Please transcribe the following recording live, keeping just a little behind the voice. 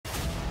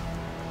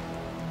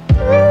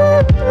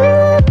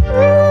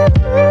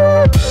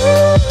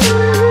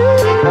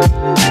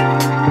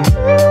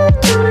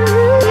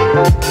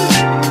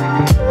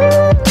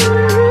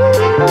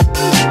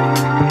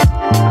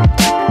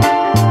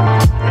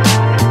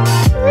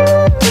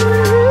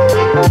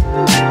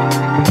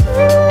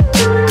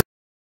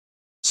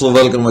So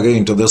welcome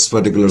again to this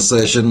particular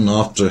session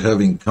after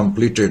having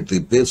completed the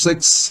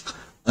basics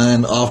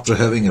and after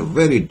having a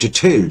very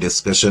detailed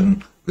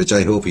discussion, which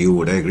I hope you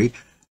would agree.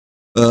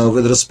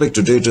 With respect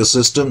to data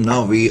system,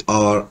 now we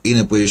are in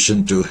a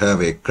position to have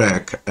a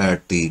crack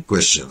at the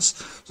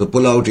questions. So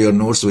pull out your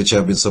notes which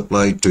have been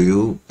supplied to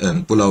you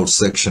and pull out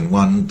section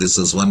 1. This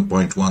is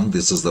 1.1.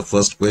 This is the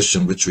first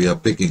question which we are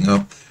picking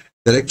up,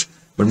 correct?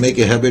 But make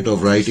a habit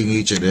of writing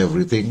each and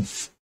everything.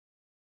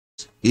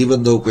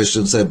 Even though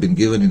questions have been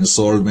given in a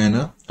solved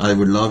manner, I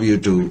would love you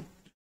to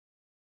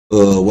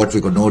what we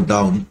could note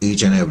down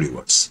each and every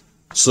words.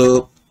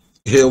 So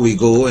here we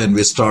go and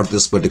we start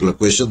this particular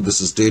question.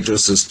 This is data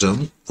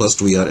system.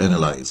 First we are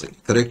analyzing,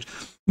 correct?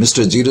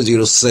 Mr.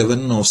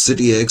 007 of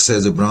city X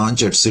has a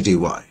branch at city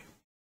Y.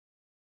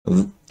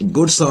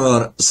 Goods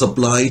are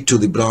supplied to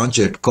the branch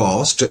at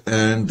cost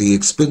and the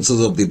expenses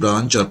of the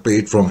branch are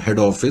paid from head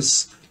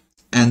office.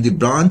 And the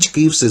branch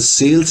keeps a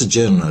sales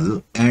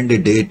journal and a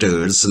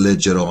debtors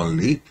ledger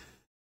only.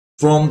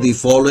 From the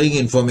following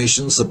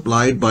information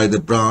supplied by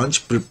the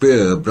branch,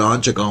 prepare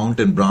branch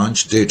account and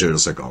branch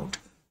debtors account.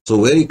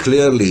 So very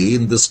clearly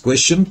in this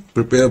question,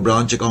 prepare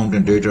branch account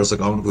and debtors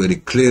account, very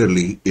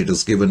clearly it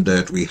is given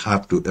that we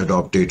have to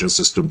adopt data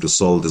system to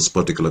solve this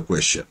particular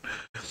question.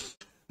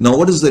 Now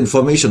what is the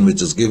information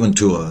which is given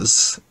to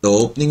us? The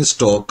opening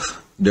stock,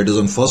 that is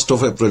on 1st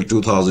of April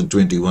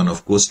 2021,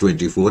 of course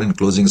 24, and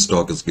closing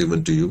stock is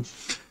given to you.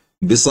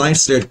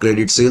 Besides that,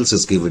 credit sales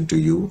is given to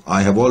you.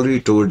 I have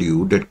already told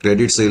you that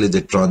credit sale is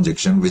a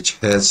transaction which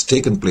has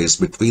taken place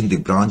between the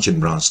branch and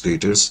branch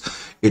debtors.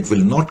 It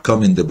will not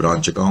come in the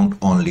branch account,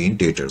 only in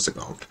debtors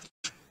account.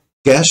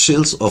 Cash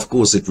sales, of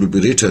course, it will be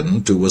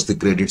written towards the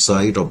credit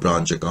side of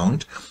branch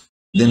account.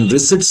 Then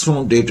receipts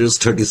from debtors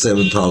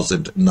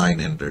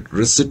 37,900.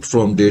 Receipt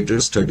from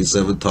debtors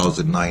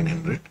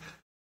 37,900.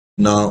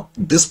 Now,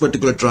 this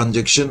particular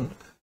transaction,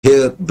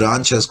 here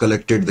branch has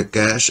collected the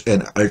cash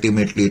and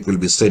ultimately it will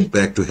be sent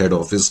back to head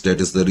office.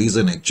 That is the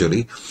reason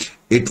actually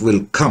it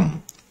will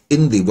come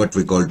in the what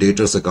we call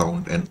debtors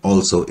account and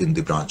also in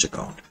the branch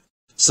account.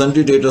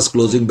 Sundry debtors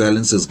closing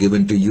balance is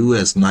given to you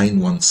as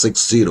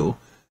 9160.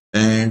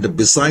 And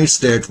besides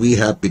that, we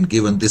have been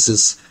given, this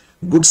is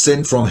goods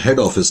sent from head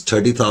office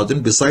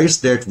 30,000.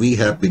 Besides that, we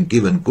have been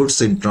given goods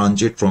in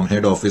transit from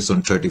head office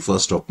on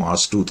 31st of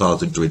March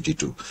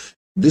 2022.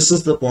 This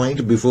is the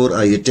point. Before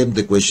I attempt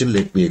the question,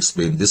 let me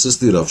explain. This is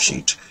the rough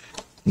sheet.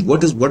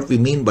 What we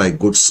mean by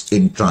goods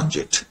in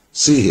transit?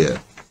 See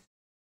here.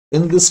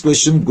 In this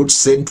question, goods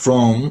sent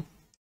from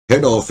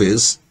head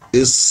office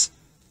is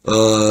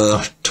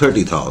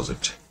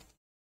 30,000.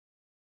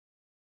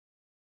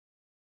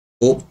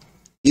 Oh,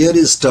 year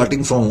is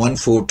starting from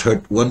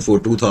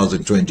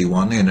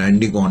 1/4/2021 and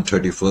ending on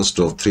 31st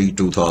of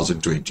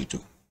 3/2022.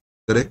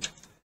 Correct?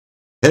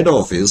 Head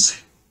office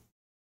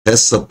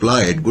has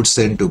supplied goods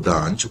sent to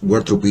branch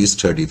worth rupees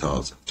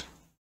 30,000.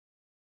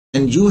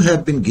 And you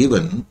have been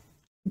given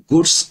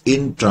goods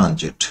in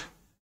transit.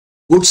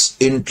 Goods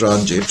in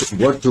transit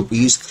worth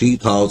rupees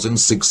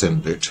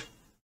 3,600.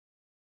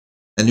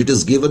 And it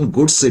is given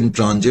goods in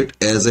transit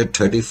as at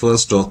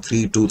 31st of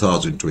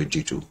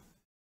 3/2022.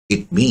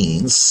 It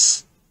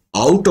means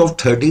out of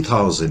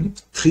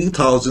 30,000,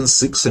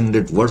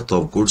 3,600 worth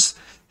of goods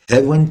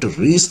haven't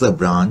reached the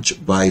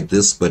branch by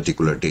this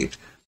particular date.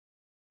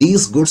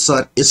 These goods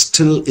are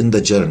still in the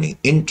journey.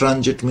 In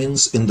transit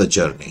means in the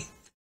journey.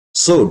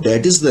 So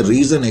that is the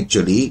reason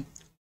actually,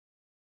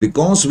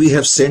 because we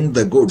have sent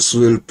the goods,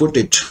 we will put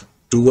it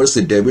towards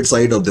the debit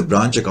side of the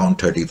branch account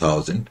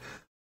 30,000.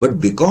 But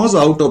because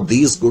out of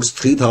these goods,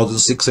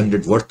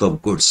 3,600 worth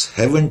of goods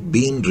haven't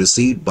been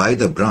received by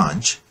the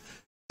branch,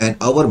 and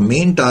our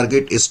main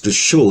target is to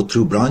show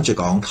through branch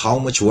account how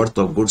much worth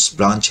of goods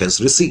branch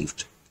has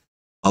received.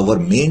 Our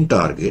main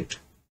target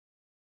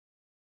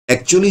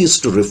actually is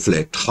to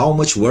reflect how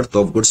much worth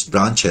of goods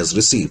branch has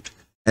received.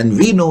 And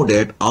we know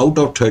that out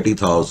of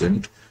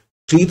 30,000,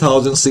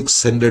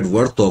 3,600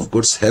 worth of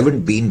goods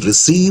haven't been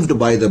received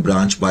by the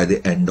branch by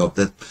the end of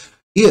the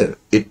year.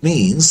 It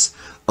means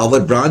our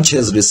branch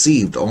has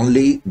received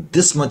only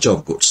this much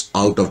of goods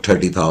out of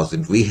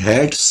 30,000. We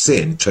had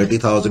sent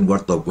 30,000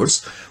 worth of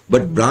goods,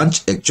 but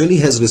branch actually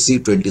has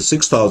received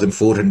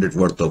 26,400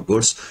 worth of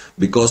goods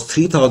because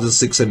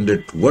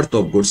 3,600 worth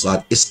of goods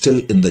are still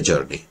in the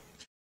journey.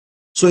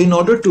 So in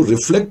order to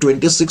reflect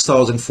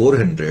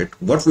 26,400,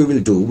 what we will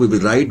do, we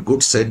will write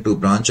goods sent to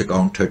branch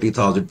account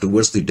 30,000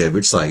 towards the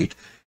debit side,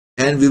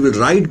 and we will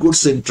write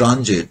goods in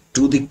transit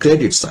to the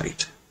credit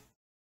side.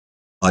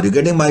 Are you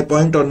getting my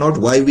point or not?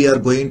 Why we are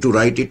going to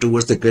write it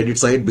towards the credit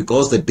side?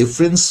 Because the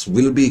difference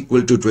will be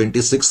equal to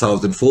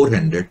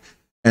 26,400,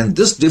 and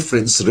this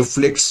difference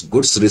reflects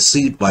goods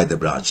received by the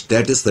branch.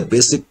 That is the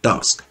basic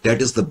task.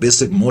 That is the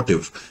basic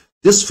motive.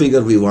 This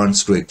figure we want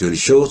to actually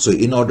show. So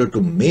in order to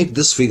make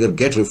this figure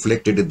get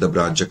reflected in the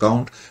branch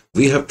account,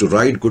 we have to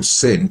write goods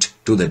sent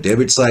to the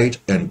debit side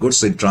and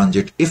goods in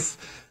transit, if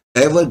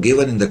ever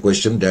given in the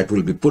question, that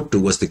will be put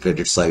towards the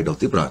credit side of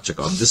the branch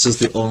account. This is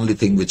the only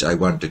thing which I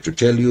wanted to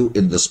tell you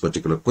in this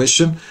particular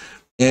question.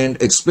 and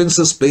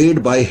expenses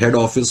paid by head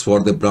office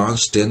for the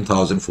branch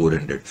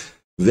 10,400.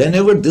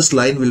 Whenever this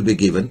line will be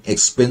given,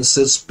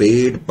 expenses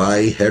paid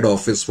by head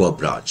office for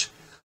branch,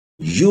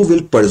 you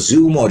will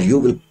presume or you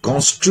will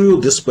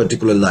construe this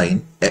particular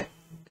line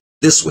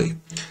this way.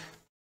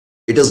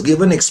 It is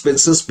given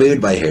expenses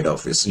paid by head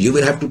office. You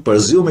will have to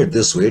presume it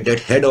this way,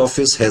 that head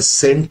office has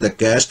sent the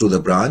cash to the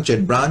branch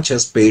and branch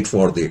has paid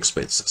for the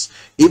expenses.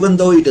 Even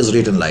though it is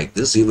written like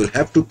this, you will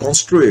have to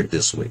construe it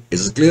this way.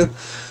 Is it clear?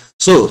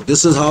 So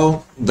this is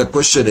how the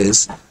question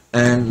is,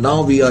 and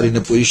now we are in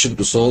a position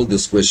to solve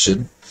this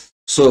question.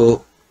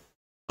 So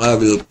I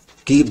will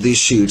keep these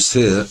sheets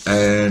here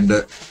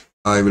and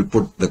I will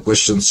put the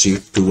question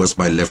sheet towards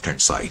my left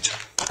hand side.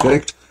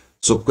 Correct?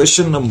 So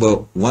question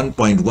number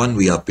 1.1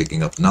 we are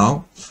picking up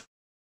now.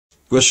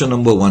 Question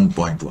number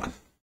 1.1.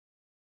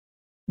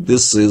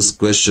 This is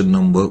question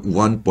number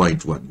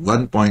 1.1.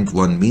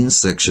 1.1 means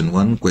section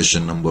 1,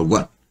 question number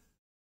 1.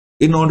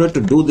 In order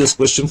to do this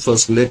question,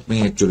 first let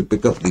me actually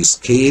pick up the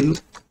scale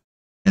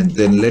and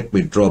then let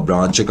me draw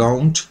branch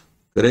account.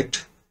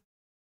 Correct?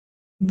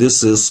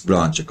 This is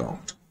branch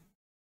account.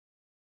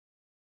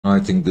 I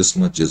think this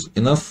much is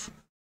enough.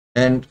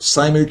 And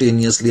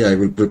simultaneously, I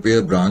will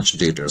prepare branch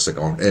debtors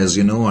account. As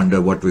you know, under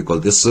what we call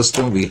this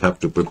system, we have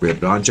to prepare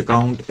branch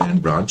account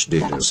and branch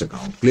debtors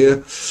account.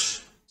 Clear?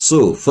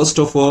 So, first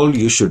of all,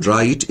 you should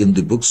write in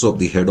the books of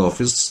the head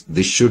office.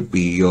 This should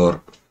be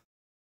your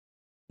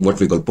what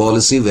we call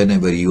policy.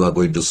 Whenever you are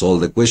going to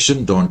solve the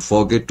question, don't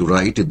forget to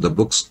write in the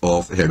books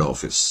of head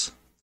office,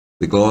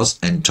 because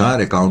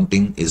entire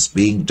accounting is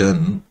being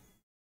done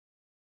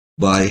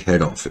by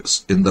head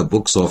office, in the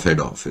books of head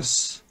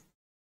office.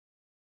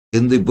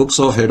 In the books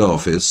of head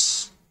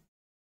office,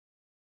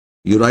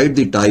 you write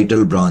the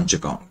title branch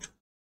account.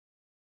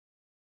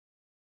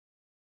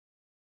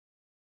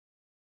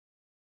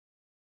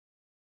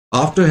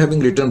 After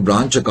having written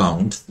branch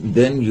account,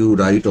 then you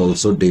write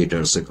also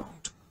debtors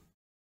account.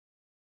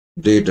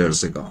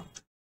 Debtors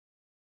account.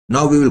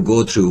 Now we will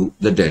go through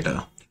the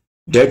data.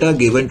 Data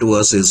given to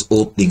us is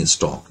opening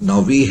stock.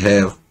 Now we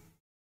have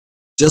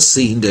just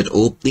seen that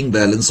opening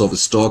balance of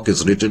stock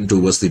is written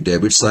towards the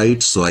debit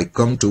side. So I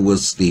come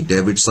towards the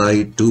debit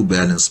side, to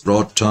balance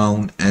brought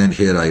down, and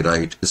here I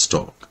write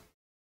stock.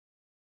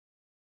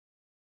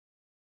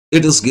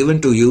 It is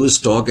given to you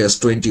stock as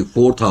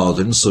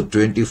 24,000. So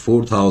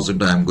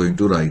 24,000 I am going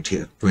to write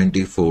here,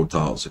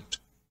 24,000.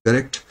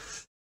 Correct?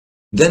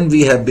 Then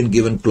we have been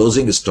given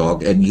closing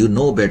stock, and you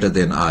know better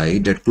than I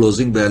that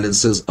closing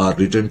balances are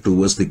written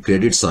towards the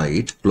credit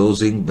side,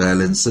 closing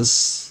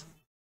balances.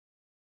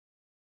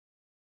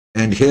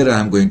 And here I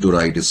am going to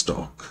write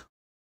stock.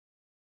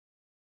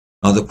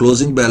 Now the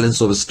closing balance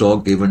of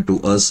stock given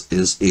to us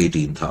is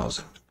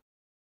 18,000.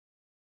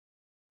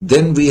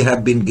 Then we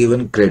have been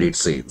given credit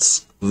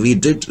sales. We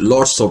did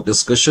lots of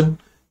discussion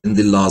in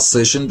the last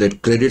session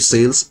that credit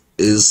sales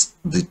is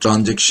the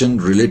transaction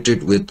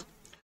related with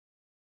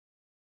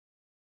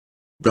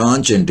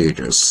branch and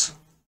debtors.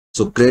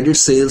 So credit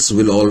sales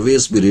will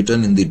always be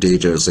written in the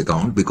debtors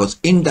account, because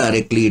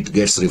indirectly it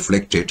gets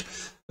reflected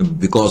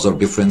because of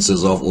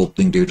differences of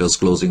opening debtors,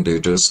 closing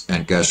debtors,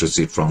 and cash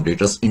receipt from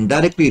debtors.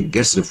 Indirectly it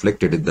gets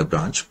reflected in the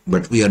branch,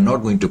 but we are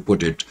not going to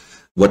put it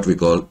what we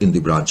call in the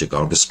branch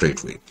account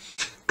straight away.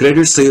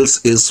 Credit sales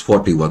is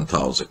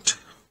 41,000.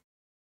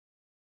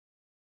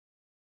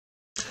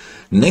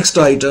 Next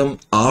item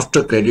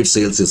after credit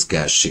sales is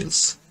cash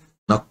sales.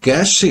 Now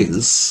cash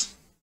sales,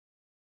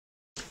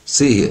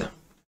 see here,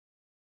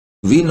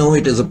 we know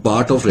it is a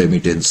part of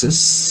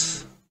remittances.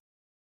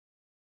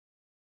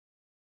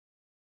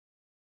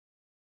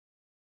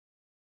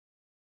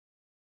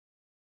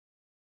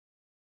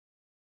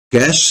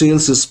 Cash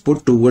sales is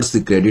put towards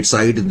the credit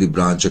side in the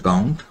branch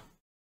account.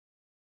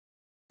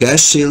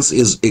 Cash sales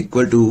is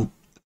equal to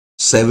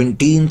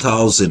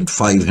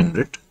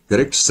 17,500,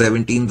 correct?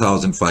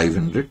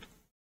 17,500.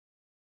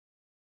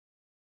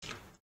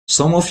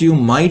 Some of you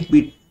might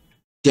be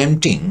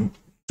tempting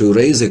to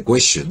raise a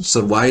question,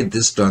 so why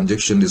this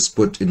transaction is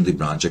put in the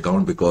branch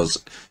account?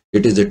 Because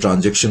it is a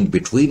transaction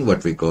between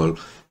what we call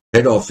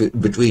head office,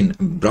 between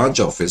branch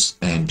office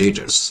and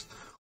debtors.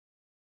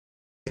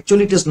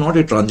 Actually, it is not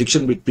a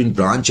transaction between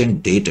branch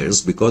and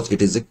debtors, because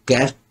it is a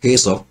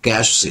case of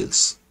cash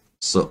sales.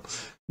 So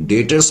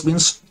debtors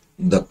means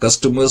the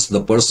customers,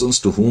 the persons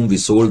to whom we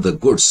sold the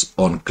goods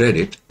on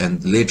credit,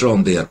 and later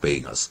on they are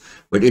paying us.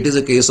 But it is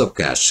a case of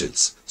cash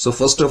sales. So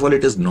first of all,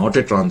 it is not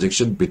a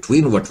transaction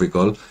between what we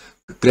call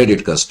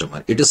credit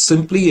customer. It is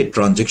simply a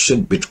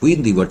transaction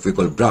between the what we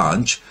call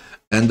branch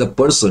and the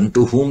person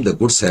to whom the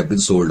goods have been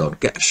sold on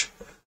cash.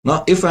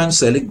 Now, if I am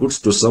selling goods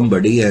to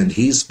somebody and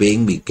he is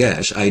paying me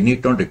cash, I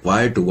need not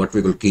require to what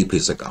we will keep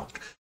his account.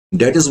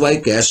 That is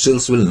why cash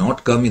sales will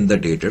not come in the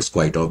debtors,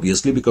 quite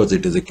obviously, because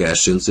it is a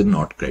cash sales and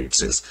not credit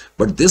sales.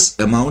 But this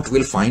amount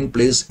will find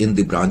place in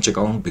the branch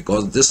account,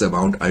 because this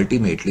amount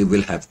ultimately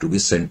will have to be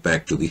sent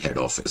back to the head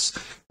office.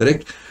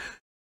 Correct?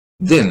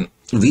 Then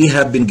we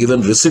have been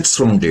given receipts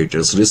from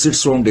debtors.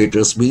 Receipts from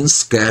debtors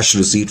means cash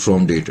receipt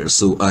from debtors.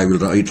 So I will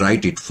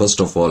write it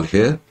first of all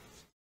here.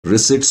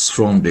 Receipts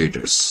from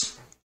debtors.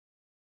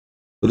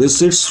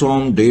 Receipts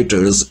from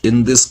debtors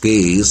in this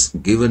case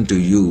given to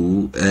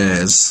you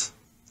as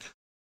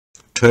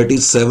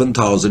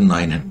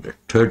 37,900.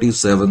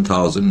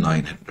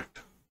 37,900.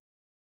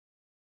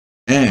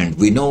 And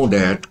we know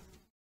that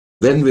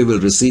when we will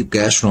receive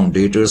cash from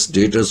debtors,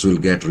 debtors will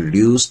get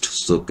reduced.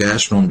 So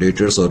cash from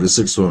debtors or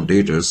receipts from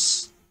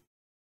debtors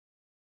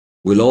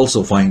will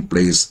also find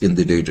place in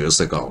the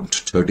debtors account.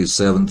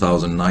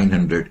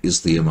 37,900 is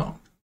the amount.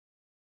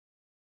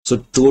 So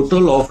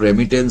total of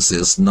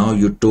remittances, now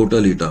you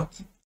total it up.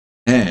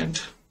 And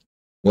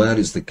where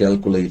is the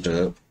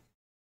calculator?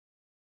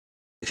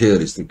 Here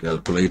is the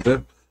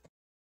calculator.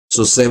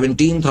 So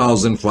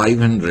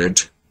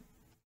 17,500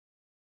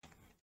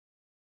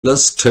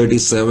 plus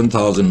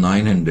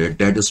 37,900,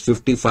 that is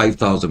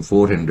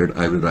 55,400.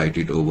 I will write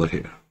it over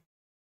here.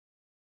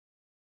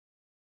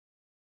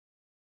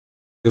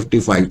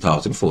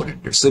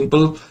 55,400.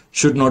 Simple,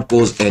 should not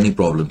pose any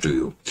problem to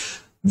you.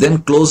 Then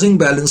closing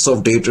balance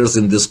of debtors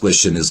in this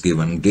question is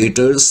given.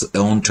 Debtors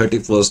on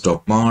 31st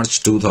of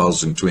March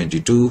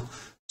 2022.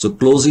 So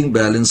closing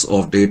balance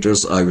of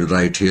debtors, I will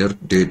write here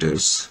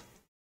debtors.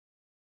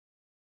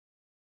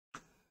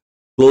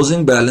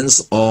 Closing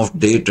balance of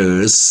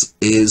debtors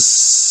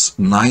is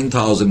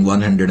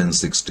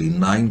 9,160.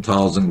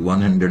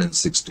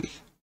 9,160.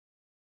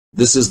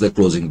 This is the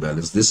closing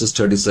balance. This is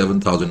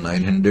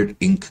 37,900.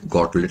 Ink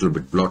got a little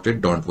bit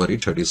blotted. Don't worry,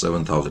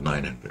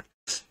 37,900.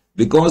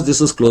 Because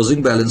this is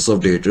closing balance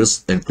of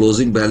debtors and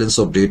closing balance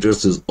of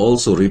debtors is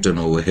also written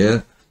over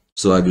here.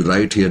 So I will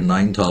write here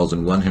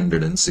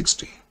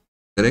 9,160.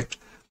 Correct?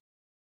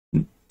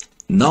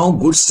 Now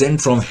goods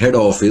sent from head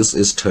office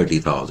is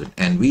 30,000,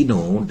 and we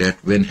know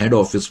that when head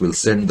office will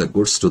send the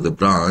goods to the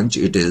branch,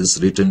 it is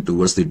written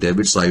towards the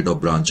debit side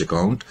of branch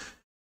account.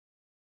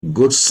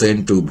 Goods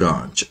sent to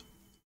branch.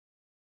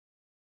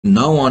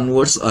 Now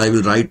onwards I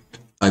will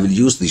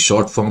use the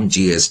short form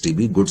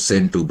GSTB, goods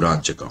sent to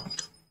branch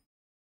account.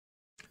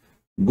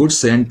 Goods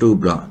sent to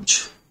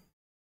branch.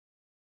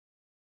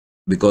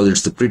 Because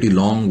it's a pretty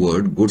long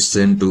word, goods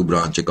sent to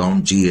branch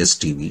account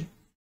GSTB.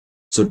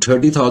 So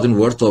 30,000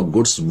 worth of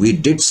goods we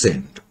did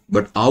send,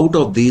 but out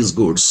of these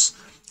goods,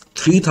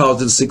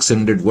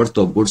 3,600 worth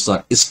of goods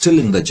are still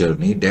in the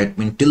journey. That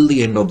means till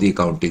the end of the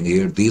accounting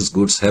year, these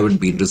goods haven't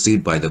been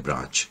received by the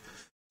branch.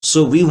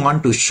 So we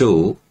want to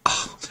show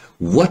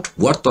what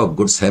worth of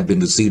goods have been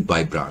received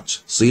by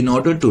branch. So in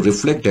order to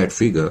reflect that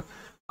figure,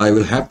 I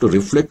will have to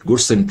reflect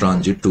goods in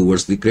transit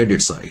towards the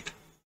credit side.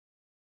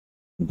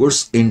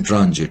 Goods in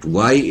transit,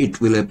 why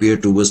it will appear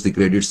towards the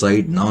credit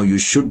side? Now you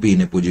should be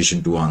in a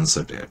position to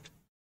answer that.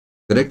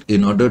 Correct?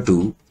 In order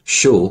to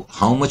show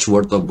how much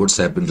worth of goods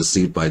have been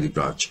received by the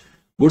branch.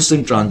 Goods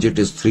in transit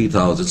is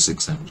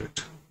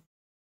 3,600.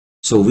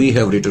 So we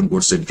have written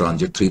goods in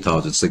transit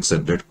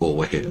 3,600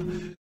 over here.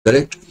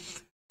 Correct?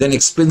 Then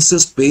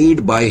expenses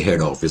paid by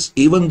head office.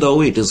 Even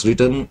though it is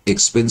written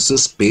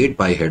expenses paid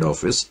by head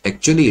office,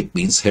 actually it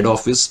means head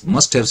office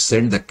must have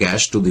sent the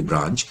cash to the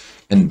branch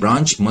and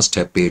branch must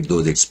have paid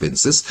those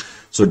expenses.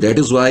 So that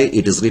is why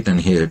it is written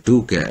here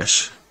to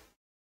cash.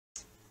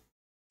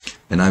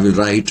 And I will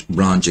write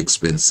branch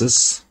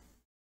expenses.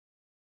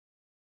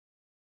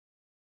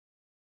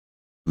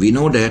 We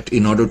know that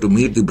in order to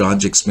meet the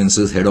branch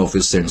expenses, head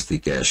office sends the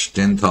cash,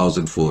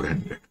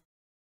 10,400.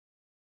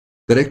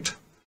 Correct?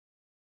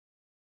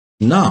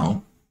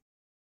 Now,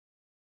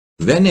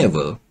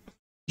 whenever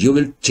you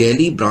will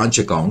tally branch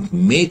account,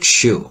 make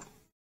sure,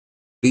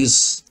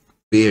 please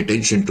pay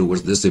attention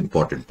towards this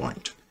important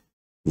point.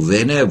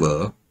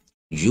 Whenever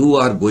you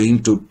are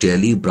going to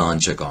tally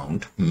branch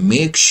account,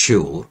 make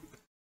sure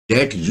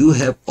that you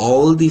have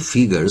all the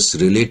figures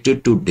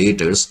related to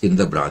debtors in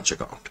the branch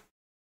account.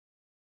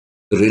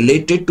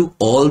 Related to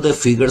all the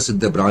figures in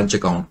the branch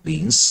account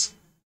means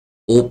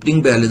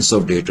opening balance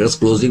of debtors,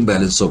 closing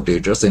balance of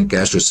debtors, and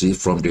cash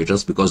received from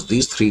debtors, because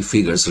these three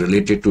figures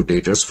related to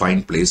debtors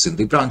find place in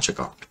the branch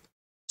account.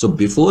 So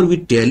before we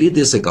tally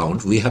this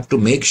account, we have to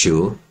make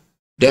sure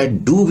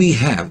that do we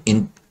have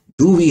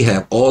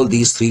all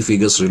these three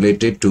figures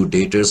related to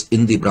debtors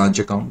in the branch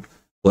account.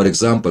 For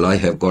example, I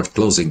have got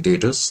closing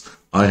debtors,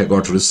 I have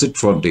got receipt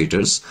from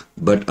debtors,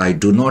 but I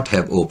do not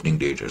have opening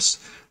debtors.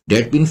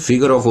 That means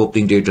figure of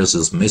opening debtors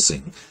is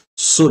missing.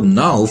 So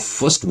now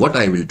first what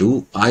I will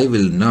do, I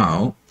will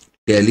now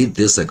tally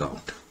this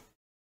account.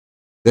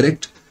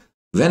 Correct?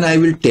 When I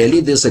will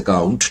tally this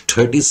account,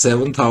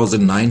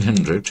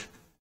 37,900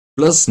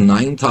 plus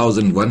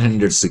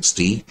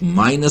 9,160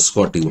 minus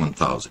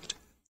 41,000.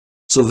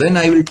 So when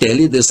I will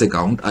tally this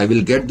account, I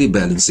will get the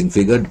balancing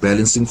figure.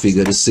 Balancing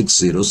figure is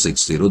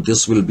 6060.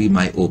 This will be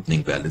my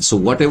opening balance. So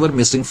whatever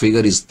missing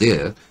figure is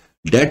there,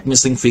 that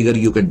missing figure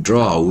you can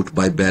draw out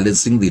by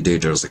balancing the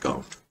debtors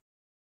account.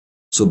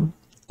 So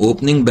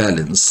opening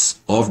balance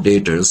of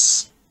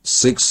debtors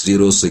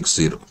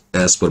 6060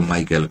 as per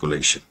my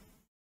calculation.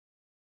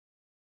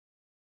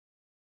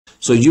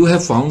 So you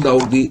have found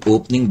out the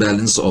opening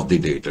balance of the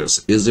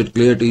debtors. Is it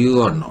clear to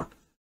you or not?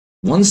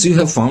 Once you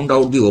have found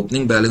out the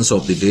opening balance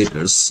of the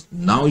debtors,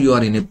 now you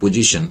are in a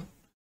position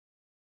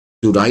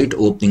to write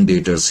opening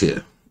debtors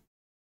here.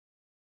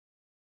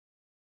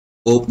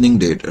 opening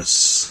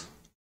daters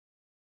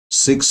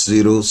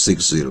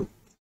 6060,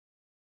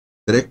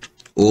 correct?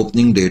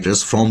 Opening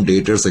daters from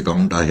daters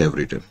account I have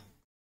written,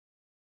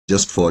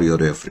 just for your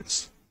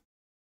reference.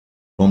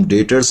 From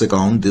daters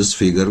account, this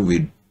figure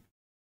we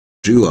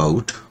drew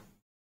out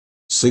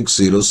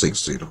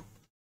 6060.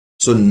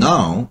 So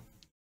now,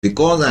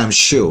 because I am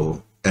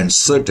sure and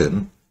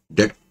certain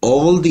that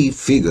all the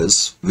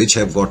figures which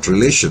have got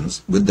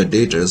relations with the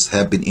daters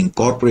have been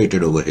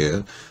incorporated over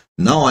here,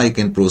 now I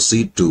can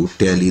proceed to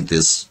tally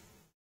this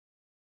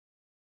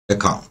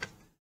account.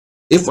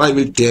 If I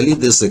will tally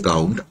this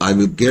account, I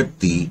will get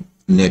the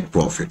net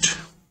profit.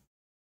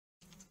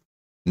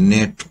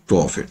 Net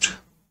profit.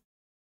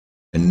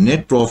 And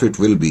net profit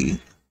will be,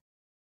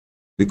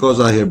 because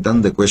I have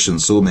done the question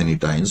so many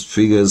times,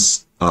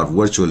 figures are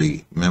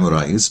virtually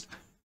memorized,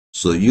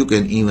 so you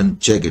can even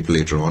check it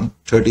later on.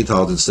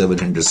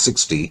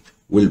 30,760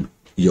 will be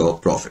your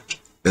profit.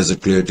 Is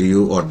it clear to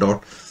you or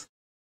not?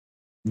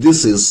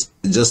 This is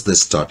just the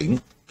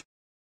starting.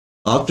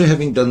 After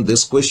having done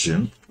this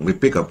question, we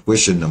pick up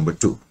question number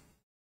 2.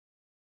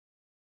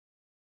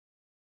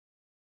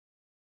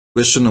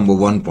 Question number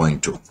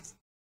 1.2.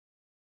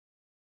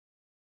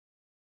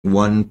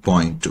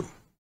 1.2.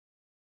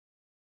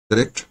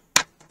 Correct?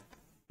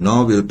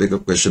 Now we'll pick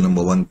up question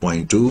number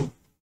 1.2.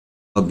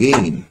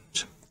 Again,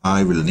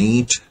 I will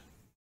need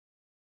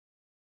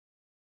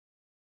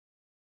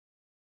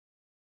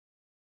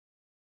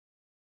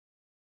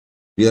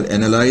we are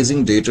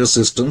analyzing data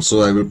system,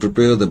 so I will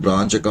prepare the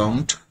branch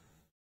account.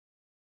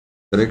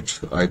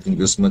 Correct? I think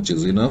this much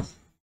is enough.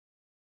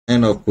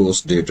 And of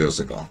course, data's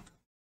account.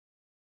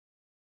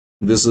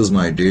 This is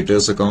my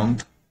data's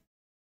account.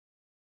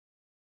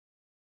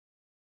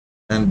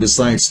 And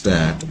besides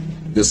that,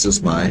 this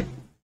is my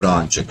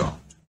branch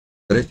account.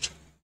 Correct?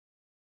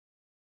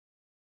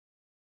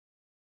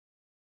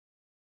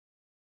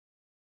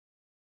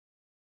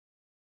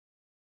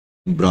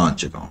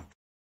 Branch account.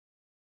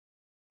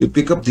 We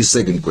pick up the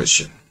second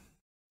question.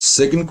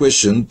 Second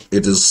question,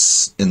 it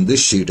is in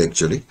this sheet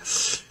actually.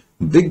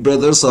 Big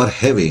brothers are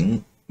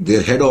having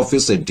their head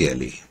office at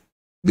Delhi.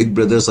 Big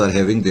brothers are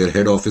having their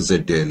head office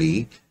at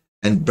Delhi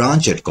and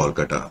branch at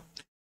Kolkata.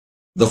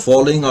 The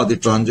following are the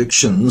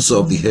transactions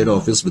of the head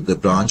office with the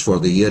branch for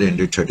the year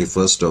ended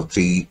 31st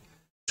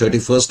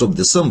of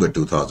December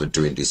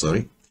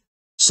 2020.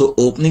 So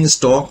opening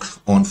stock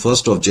on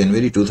 1st of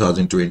January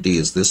 2020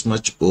 is this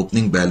much.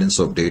 Opening balance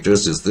of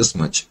debtors is this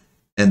much.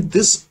 And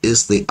this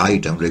is the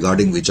item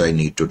regarding which I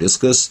need to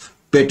discuss.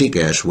 Petty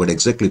cash. What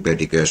exactly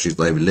petty cash is,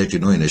 I will let you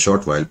know in a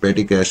short while.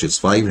 Petty cash is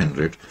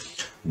 500.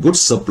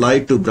 Goods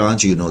supplied to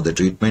branch, you know the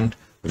treatment.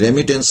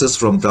 Remittances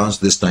from branch,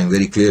 this time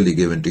very clearly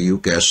given to you.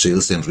 Cash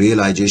sales and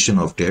realization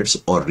of debts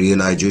or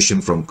realization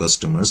from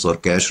customers or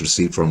cash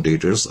received from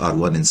debtors are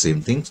one and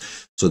same thing.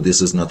 So this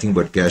is nothing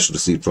but cash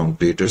received from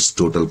debtors.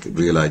 Total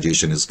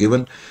realization is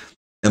given.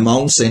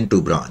 Amount sent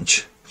to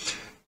branch.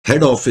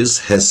 Head office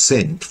has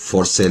sent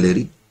for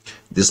salary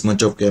this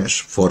much of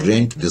cash, for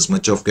rent this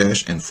much of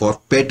cash, and for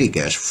petty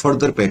cash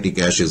further petty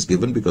cash is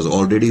given because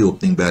already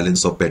opening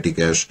balance of petty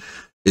cash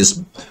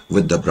is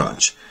with the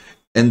branch.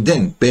 And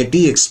then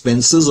petty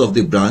expenses of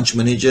the branch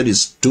manager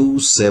is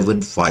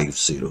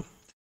 2750.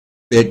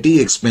 Petty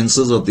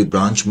expenses of the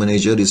branch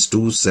manager is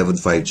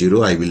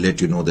 2750. I will let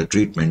you know the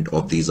treatment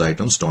of these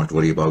items. Don't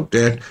worry about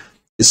that.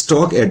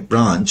 Stock at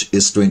branch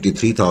is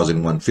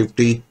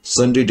 23,150.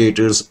 Sundry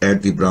debtors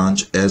at the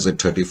branch as at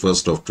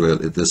 31st of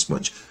 12 is this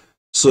much.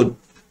 So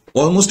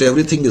almost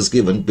everything is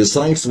given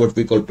besides what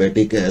we call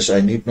petty cash.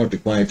 I need not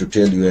require to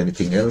tell you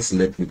anything else.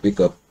 Let me pick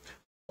up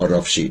a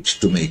rough sheet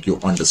to make you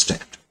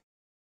understand.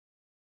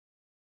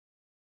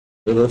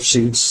 The rough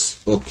sheets,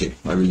 okay,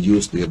 I will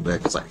use their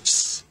back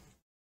sides.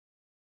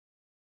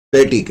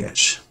 Petty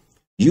cash.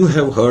 You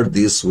have heard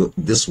this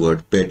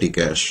word petty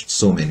cash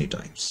so many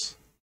times.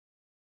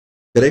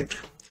 Correct?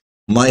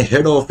 My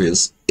head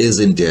office is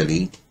in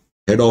Delhi.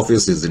 Head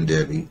office is in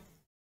Delhi.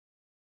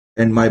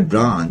 And my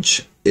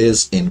branch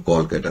is in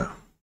Kolkata.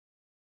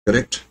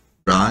 Correct?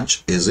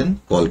 Branch is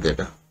in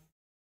Kolkata.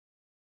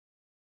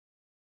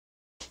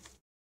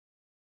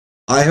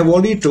 I have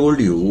already told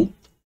you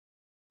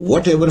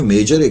whatever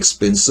major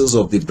expenses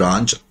of the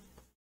branch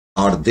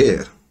are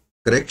there.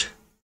 Correct?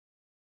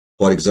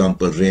 For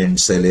example, rent,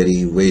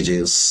 salary,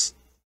 wages.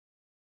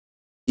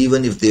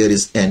 Even if there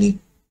is any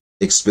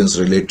expense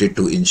related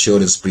to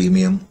insurance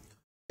premium,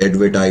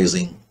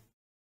 advertising.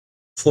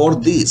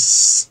 For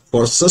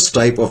such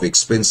type of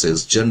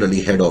expenses,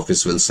 generally head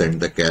office will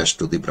send the cash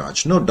to the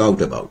branch. No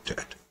doubt about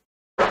that.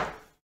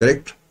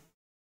 Correct?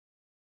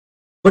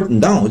 But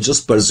now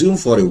just presume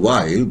for a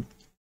while,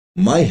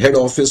 my head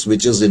office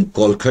which is in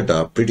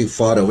Kolkata, pretty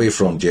far away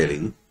from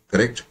Delhi,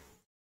 correct?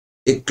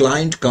 A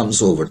client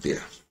comes over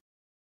there.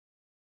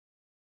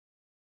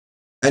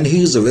 And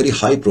he is a very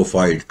high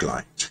profile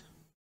client.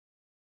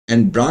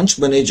 And branch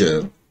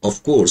manager,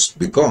 of course,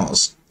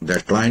 because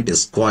that client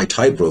is quite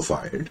high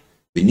profile,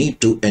 we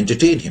need to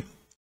entertain him,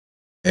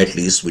 at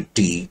least with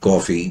tea,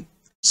 coffee,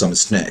 some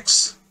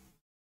snacks.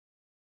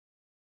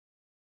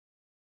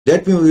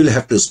 That means we will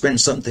have to spend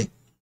something.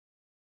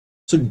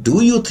 So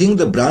do you think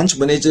the branch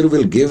manager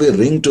will give a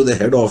ring to the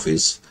head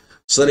office?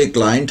 Sir, a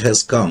client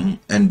has come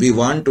and we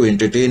want to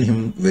entertain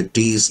him with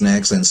tea,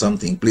 snacks and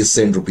something. Please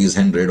send rupees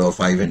 100 or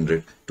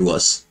 500 to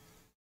us.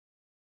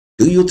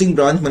 Do you think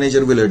branch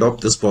manager will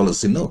adopt this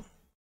policy? No.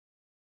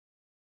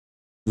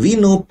 We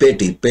know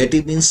petty.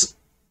 Petty means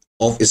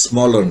of a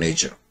smaller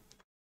nature.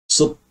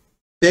 So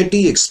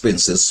petty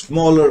expenses,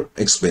 smaller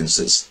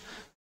expenses.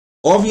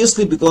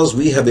 Obviously, because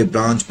we have a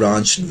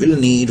branch will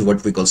need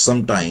what we call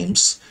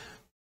sometimes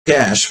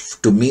cash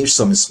to meet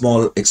some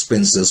small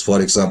expenses,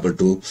 for example,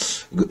 to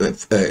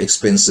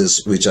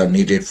expenses which are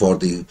needed for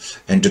the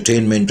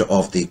entertainment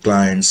of the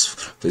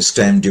clients, the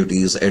stamp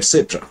duties,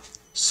 etc.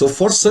 So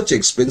for such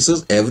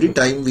expenses, every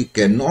time we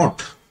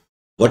cannot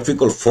what we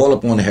call fall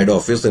upon head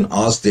office and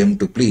ask them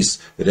to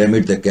please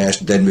remit the cash,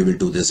 then we will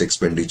do this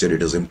expenditure.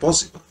 It is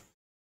impossible.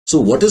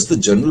 So what is the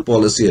general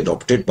policy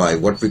adopted by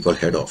what we call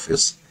head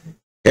office?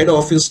 Head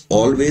office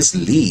always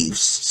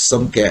leaves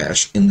some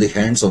cash in the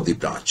hands of the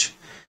branch.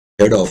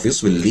 Head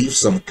office will leave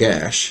some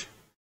cash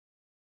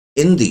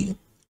in the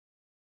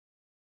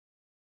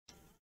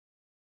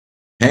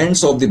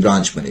hands of the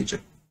branch manager.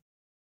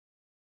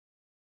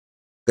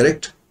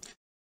 Correct?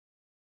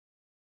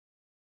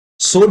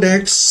 So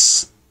that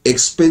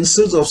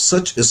expenses of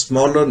such a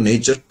smaller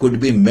nature could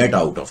be met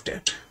out of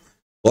that.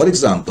 For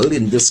example,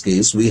 in this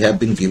case, we have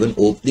been given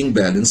opening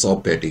balance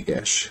of petty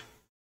cash.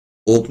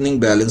 Opening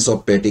balance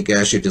of petty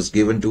cash, it is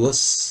given to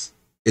us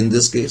in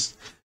this case.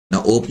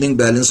 Now, opening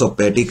balance of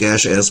petty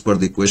cash as per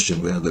the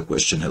question, where the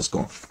question has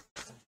gone.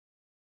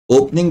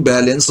 Opening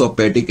balance of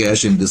petty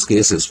cash in this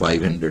case is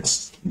 500.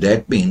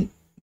 That means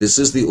this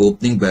is the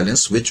opening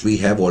balance which we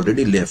have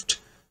already left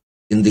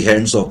in the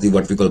hands of the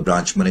what we call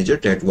branch manager,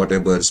 that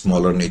whatever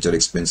smaller nature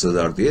expenses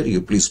are there,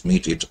 you please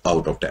meet it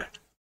out of that.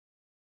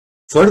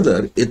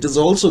 Further, it is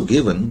also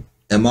given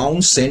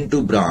amount sent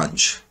to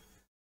branch.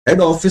 Head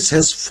office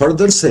has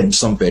further sent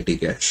some petty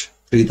cash,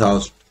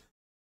 3,000.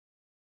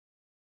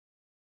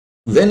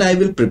 When I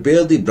will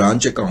prepare the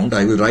branch account,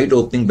 I will write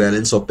opening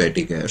balance of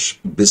petty cash.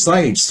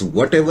 Besides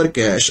whatever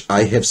cash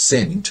I have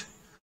sent,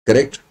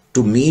 correct,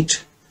 to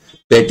meet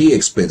petty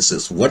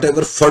expenses,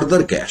 whatever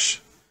further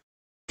cash,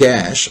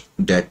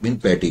 that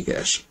means petty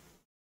cash.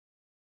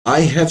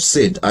 I have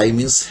sent, I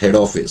means head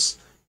office.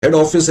 Head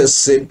office has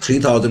sent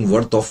 3,000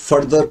 worth of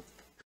further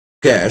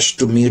cash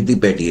to meet the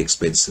petty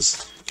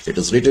expenses. It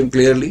is written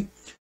clearly,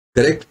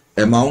 correct?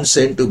 Amount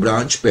sent to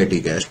branch,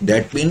 petty cash.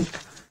 That means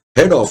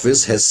head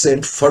office has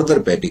sent further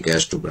petty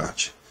cash to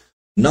branch.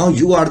 Now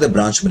you are the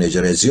branch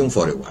manager, assume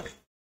for a while.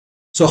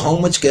 So how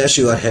much cash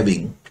you are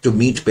having to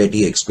meet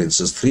petty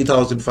expenses?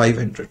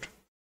 3,500.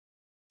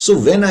 So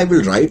when I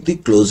will write the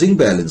closing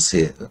balance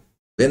here,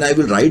 when I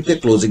will write the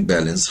closing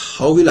balance,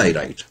 how will I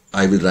write?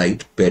 I will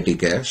write petty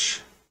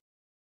cash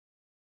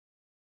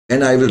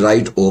and I will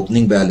write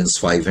opening balance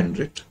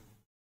 500.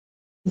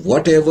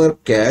 Whatever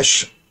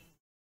cash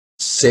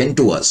sent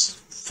to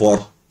us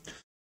for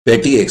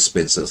petty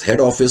expenses, head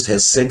office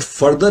has sent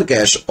further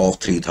cash of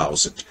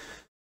 3,000.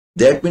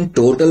 That means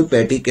total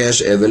petty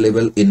cash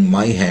available in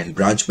my hand,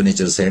 branch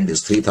manager's hand,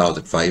 is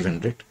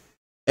 3,500.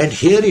 And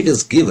here it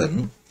is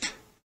given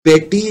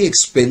petty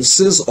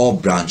expenses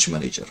of branch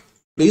manager.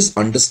 Please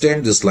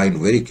understand this line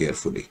very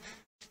carefully.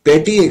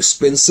 Petty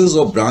expenses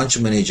of branch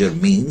manager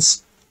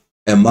means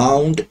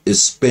amount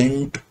is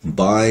spent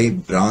by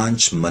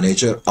branch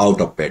manager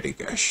out of petty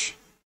cash.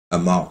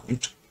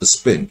 Amount is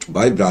spent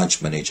by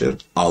branch manager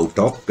out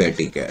of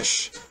petty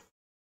cash.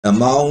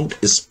 Amount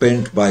is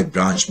spent by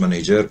branch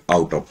manager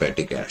out of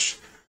petty cash.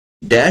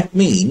 That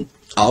means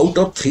out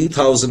of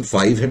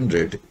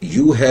 3,500,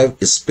 you have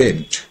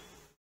spent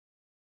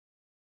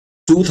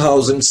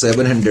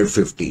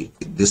 2,750.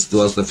 This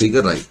was the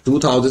figure, right?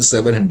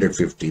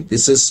 2,750.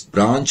 This is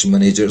branch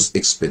manager's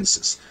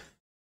expenses.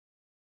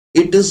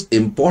 It is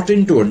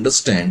important to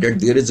understand that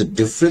there is a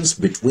difference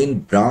between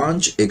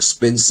branch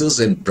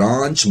expenses and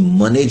branch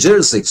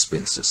manager's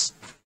expenses.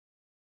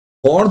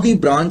 For the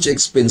branch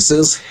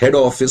expenses, head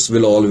office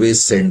will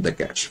always send the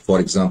cash. For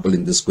example,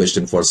 in this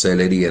question for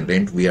salary and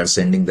rent, we are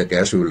sending the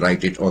cash. We will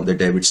write it on the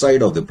debit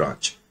side of the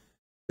branch.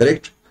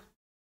 Correct?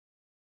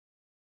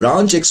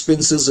 Branch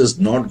expenses is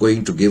not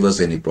going to give us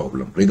any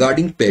problem.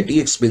 Regarding petty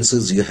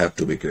expenses, you have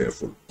to be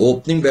careful.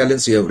 Opening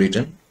balance you have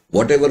written.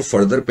 Whatever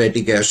further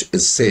petty cash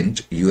is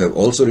sent, you have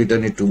also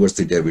written it towards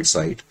the debit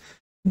side.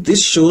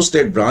 This shows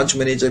that branch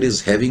manager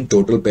is having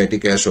total petty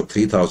cash of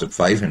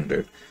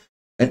 3,500.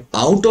 And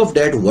out of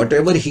that,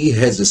 whatever he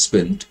has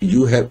spent,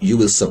 you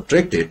will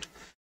subtract it.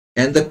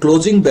 And the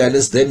closing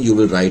balance, then you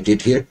will write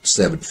it here,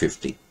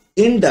 750.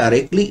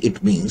 Indirectly,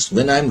 it means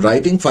when I am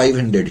writing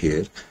 500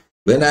 here,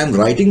 when I am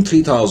writing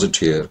 3,000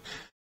 here,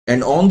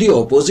 and on the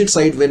opposite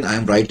side, when I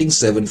am writing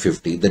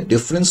 750, the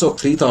difference of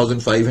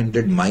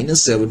 3,500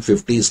 minus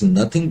 750 is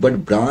nothing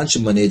but branch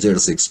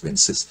manager's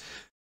expenses.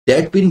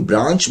 That means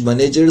branch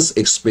manager's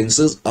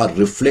expenses are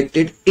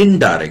reflected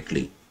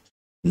indirectly.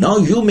 Now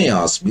you may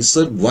ask me,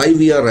 sir, why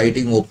we are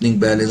writing opening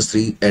balance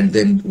 3 and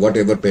then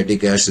whatever petty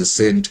cash is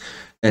sent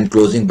and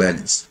closing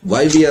balance?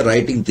 Why we are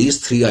writing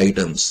these three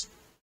items?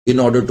 in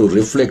order to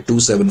reflect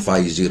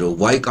 2750.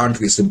 Why can't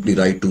we simply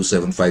write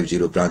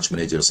 2750 branch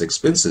manager's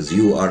expenses?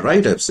 You are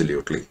right,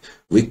 absolutely.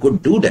 We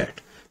could do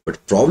that.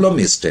 But problem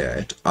is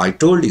that I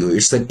told you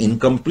it's an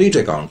incomplete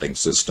accounting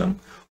system.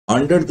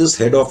 Under this,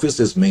 head office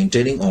is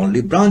maintaining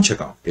only branch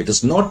account. It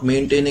is not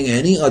maintaining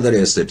any other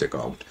asset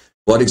account.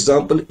 For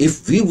example,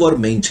 if we were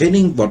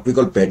maintaining what we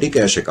call petty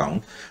cash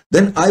account,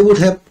 then I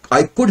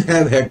could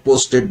have had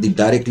posted the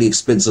directly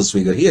expenses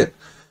figure here.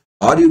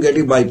 Are you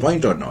getting my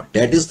point or not?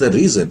 That is the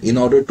reason, in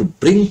order to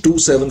bring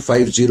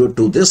 2750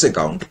 to this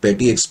account,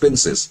 petty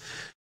expenses.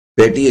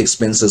 Petty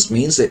expenses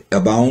means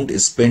amount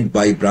is spent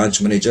by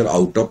branch manager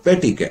out of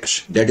petty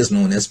cash. That is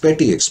known as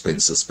petty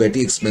expenses.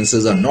 Petty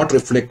expenses are not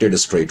reflected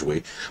straight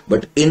away,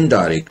 but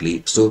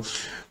indirectly. So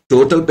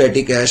total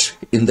petty cash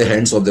in the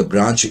hands of the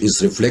branch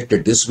is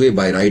reflected this way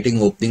by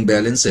writing opening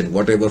balance and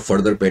whatever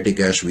further petty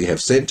cash we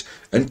have sent,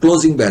 and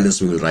closing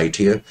balance we will write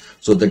here.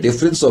 So the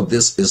difference of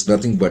this is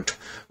nothing but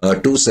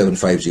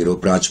 2750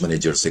 branch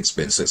manager's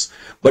expenses.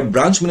 But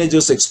branch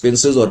manager's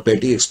expenses or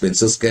petty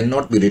expenses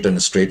cannot be written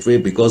straight away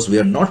because we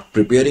are not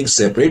preparing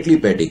separately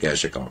petty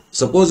cash account.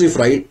 Suppose if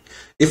I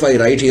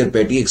write here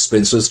petty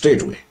expenses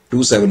straight away,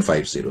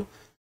 2750.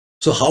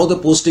 So how the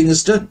posting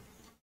is done?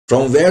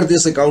 From where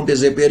this account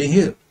is appearing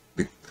here?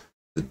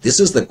 This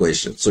is the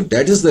question. So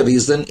that is the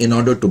reason, in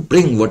order to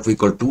bring what we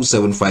call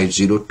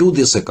 2750 to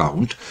this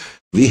account,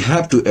 we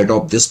have to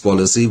adopt this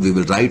policy. We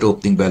will write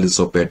opening balance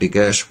of petty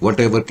cash.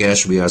 Whatever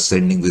cash we are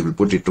sending, we will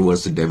put it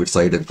towards the debit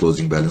side and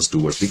closing balance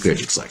towards the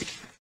credit side.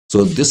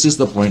 So this is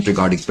the point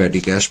regarding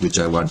petty cash which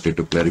I wanted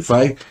to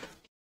clarify.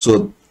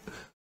 So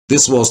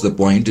this was the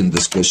point in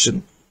this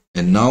question.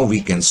 And now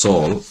we can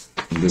solve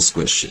this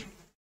question.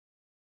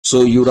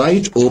 So you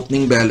write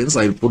opening balance.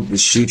 I'll put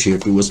this sheet here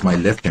towards my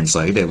left hand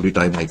side every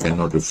time I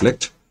cannot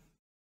reflect.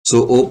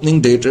 So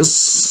opening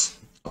debtors,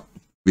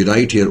 we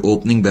write here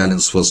opening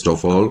balance first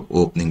of all,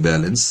 opening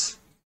balance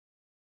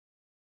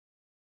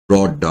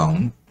brought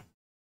down,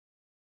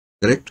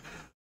 correct?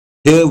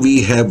 Here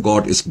we have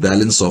got is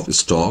balance of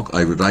stock.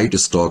 I will write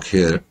stock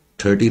here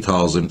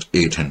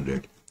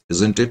 30,800,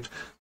 isn't it?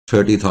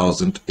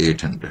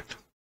 30,800.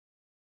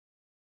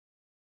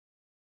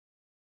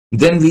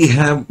 Then we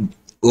have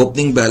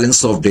opening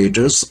balance of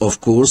debtors. Of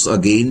course,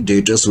 again,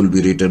 debtors will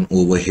be written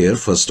over here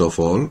first of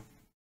all,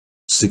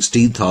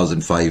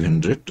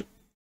 16,500.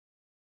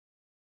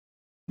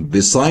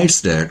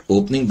 Besides that,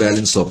 opening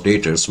balance of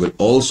debtors will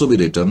also be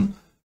written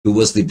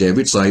towards the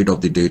debit side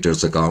of the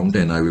debtors account,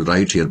 and I will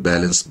write here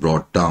balance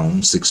brought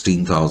down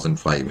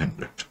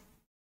 16,500.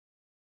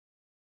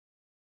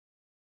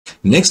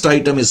 Next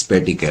item is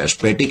petty cash.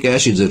 Petty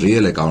cash is a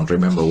real account.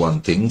 Remember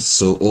one thing.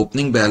 So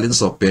opening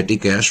balance of petty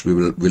cash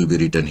will be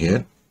written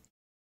here.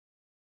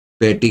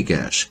 Petty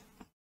cash.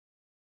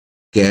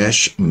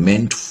 Cash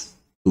meant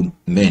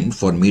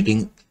for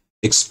meeting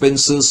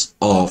expenses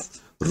of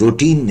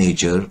routine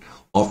nature,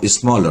 of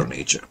smaller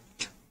nature.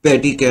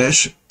 Petty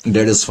cash,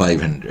 that is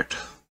 500.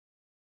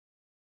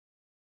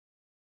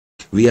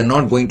 We are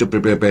not going to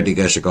prepare petty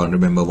cash account.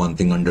 Remember one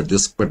thing under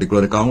this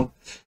particular account.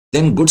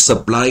 Then goods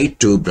supplied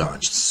to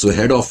branch. So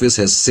head office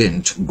has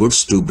sent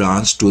goods to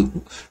branch to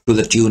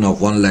the tune of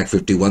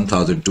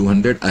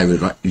 1,51,200. I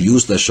will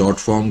use the short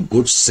form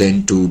goods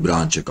sent to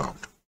branch account.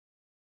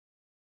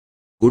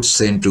 Goods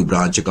sent to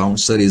branch account.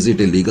 Sir, is it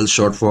a legal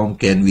short form?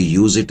 Can we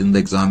use it in the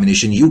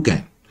examination? You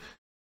can.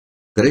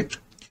 Correct?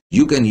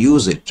 You can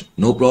use it,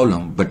 no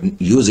problem, but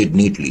use it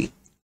neatly.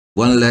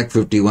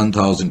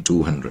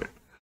 1,51,200.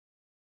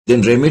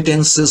 Then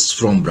remittances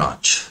from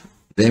branch.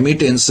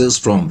 Remittances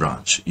from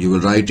branch. You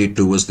will write it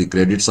towards the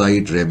credit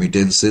side,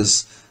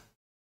 remittances.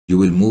 You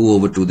will move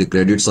over to the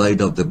credit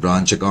side of the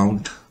branch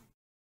account.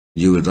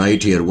 You will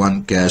write here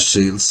 1 cash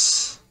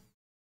sales.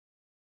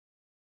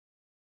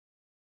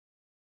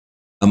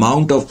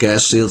 Amount of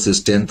cash sales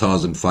is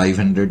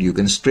 10,500. You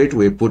can straight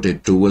away put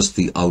it towards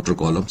the outer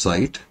column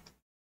side.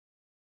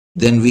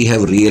 Then we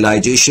have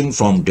realization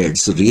from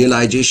debts.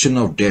 Realization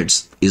of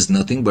debts is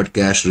nothing but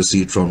cash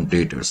receipt from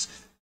debtors.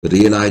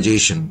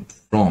 Realization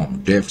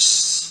from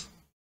debts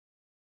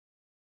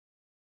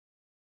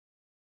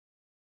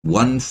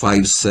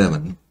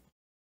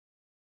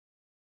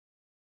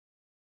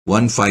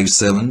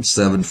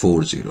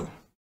 157,740.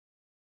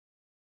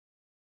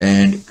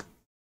 And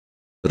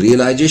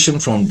realization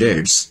from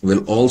debts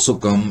will also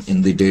come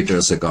in the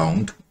debtors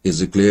account. Is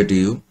it clear to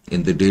you?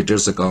 In the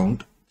debtors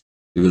account,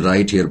 we will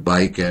write here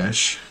buy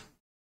cash.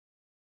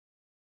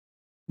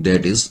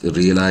 That is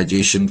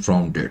realization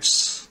from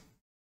debts.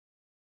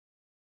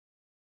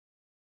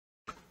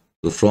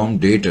 So from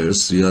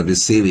debtors, we are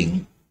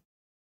receiving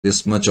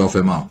this much of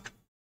amount,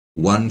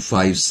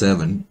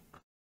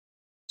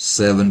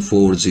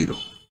 157,740.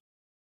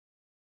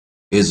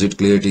 Is it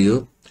clear to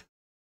you?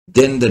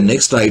 Then the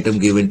next item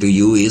given to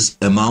you is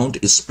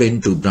amount is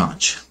spent to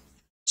branch.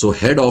 So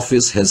head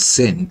office has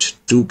sent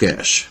to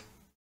cash.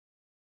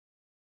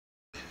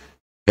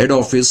 Head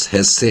office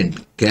has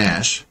sent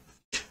cash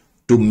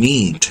to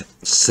meet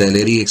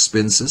salary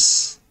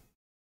expenses,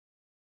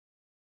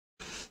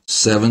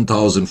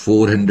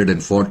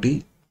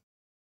 7,440.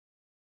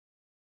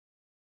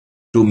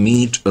 to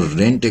meet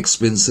rent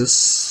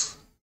expenses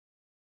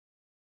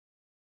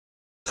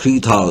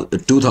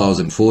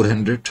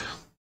 2,400,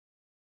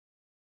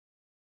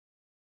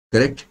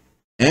 correct?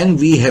 And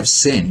we have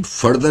sent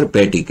further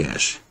petty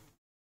cash.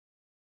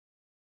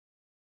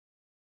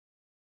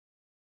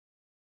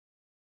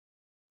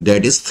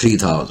 That is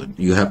 3,000.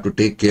 You have to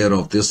take care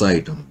of this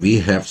item. We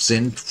have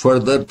sent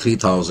further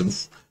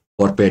 3,000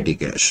 for petty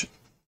cash.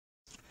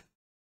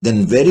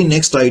 Then very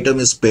next item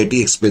is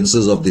petty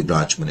expenses of the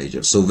branch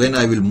manager. So when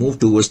I will move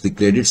towards the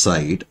credit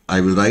side, I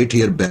will write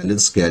here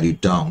balance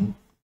carried down.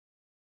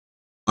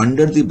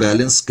 Under the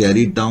balance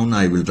carried down,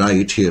 I will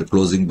write here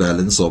closing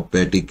balance of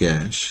petty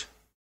cash.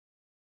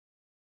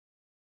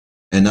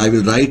 And I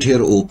will write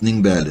here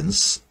opening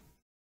balance.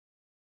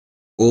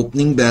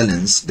 Opening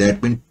balance,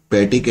 that means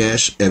petty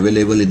cash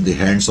available in the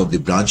hands of the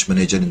branch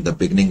manager in the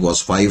beginning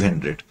was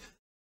 500.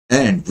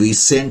 And we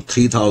sent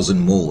 3,000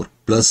 more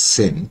plus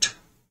sent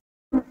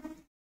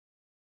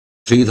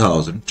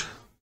 3,000.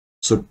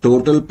 So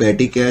total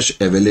petty cash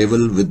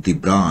available with the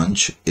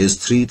branch is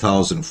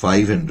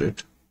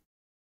 3,500.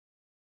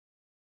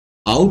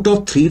 Out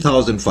of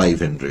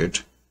 3,500,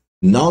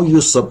 now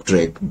you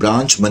subtract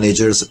branch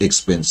manager's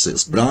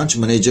expenses. Branch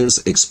manager's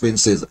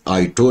expenses,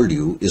 I told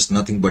you, is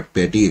nothing but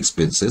petty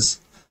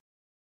expenses.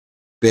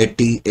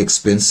 Petty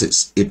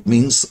expenses. It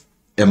means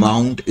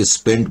amount is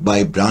spent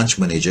by branch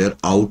manager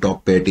out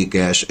of petty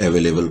cash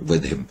available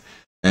with him.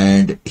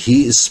 And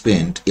he has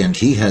spent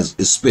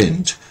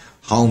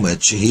how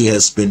much? He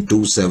has spent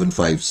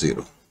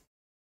 2,750.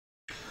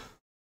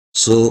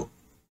 So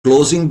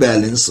closing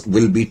balance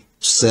will be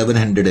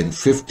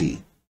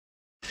 750.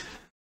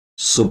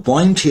 So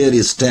point here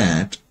is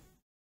that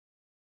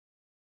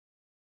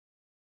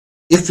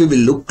if we will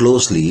look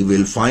closely,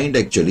 we'll find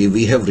actually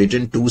we have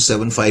written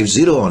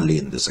 2,750 only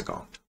in this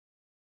account,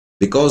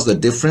 because the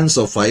difference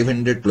of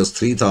 500 plus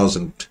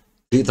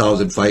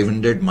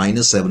 3,500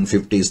 minus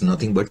 750 is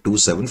nothing but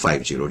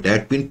 2,750.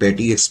 That means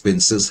petty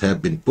expenses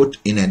have been put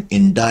in an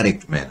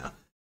indirect manner,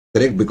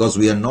 correct? Because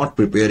we are not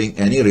preparing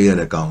any real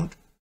account,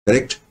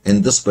 correct,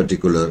 in this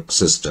particular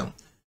system.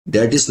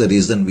 That is the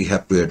reason we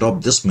have to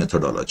adopt this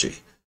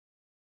methodology.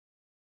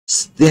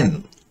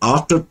 Then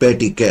after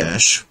petty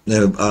cash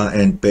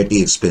and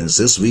petty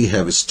expenses, we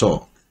have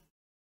stock.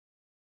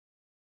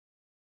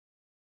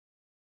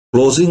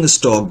 Closing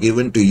stock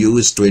given to you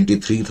is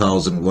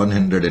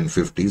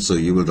 23,150. So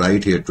you will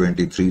write here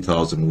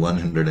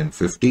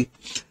 23,150.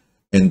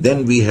 And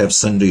then we have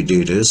sundry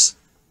debtors.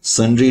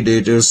 Sundry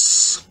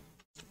debtors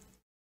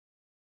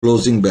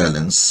closing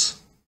balance.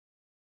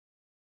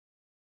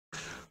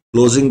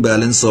 Closing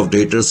balance of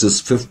debtors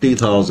is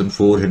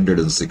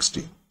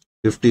 50,460.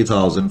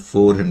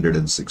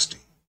 50,460.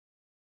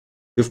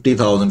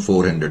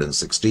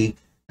 50,460.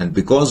 And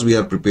because we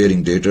are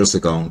preparing debtors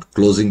account,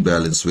 closing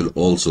balance will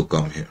also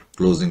come here.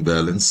 Closing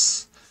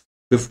balance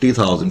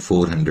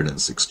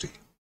 50,460.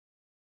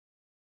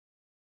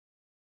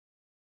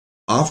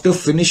 After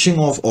finishing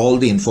off all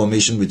the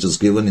information which is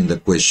given in the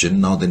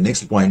question, now the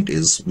next point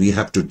is we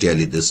have to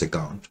tally this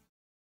account.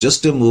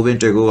 Just a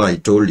moment ago, I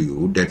told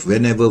you that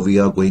whenever we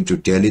are going to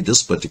tally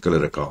this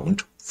particular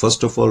account,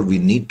 first of all, we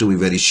need to be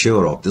very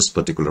sure of this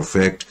particular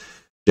fact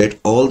that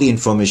all the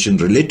information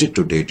related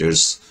to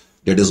debtors,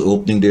 that is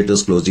opening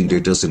debtors, closing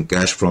debtors, and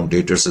cash from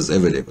debtors is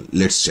available.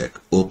 Let's check.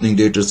 Opening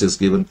debtors is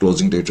given,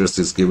 closing debtors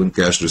is given,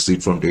 cash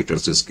receipt from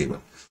debtors is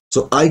given.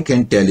 So I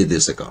can tally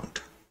this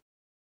account.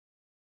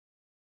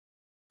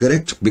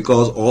 Correct?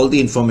 Because all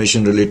the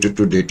information related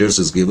to debtors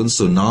is given.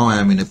 So now I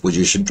am in a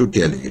position to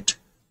tally it.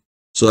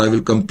 So I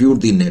will compute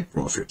the net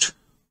profit.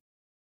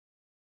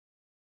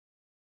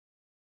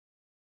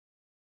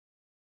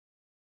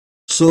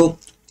 So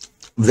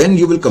when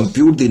you will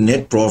compute the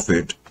net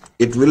profit,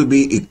 it will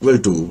be equal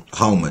to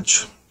how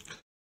much?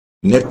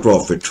 Net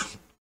profit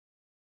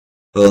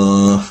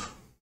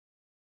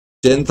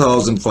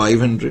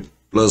 10,500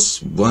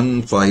 plus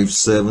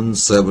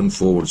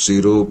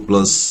 157,740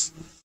 plus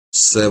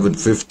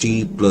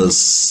 750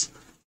 plus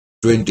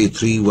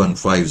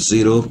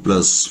 23,150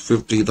 plus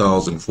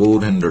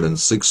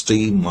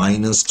 50,460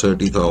 minus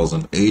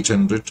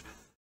 30,800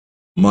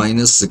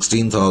 minus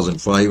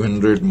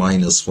 16,500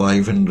 minus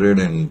 500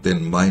 and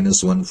then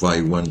minus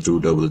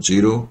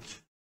 151,200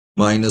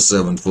 minus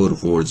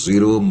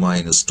 7,440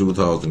 minus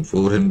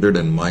 2,400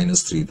 and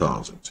minus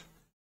 3,000.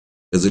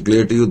 Is it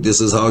clear to you? This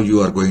is how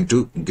you are going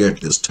to get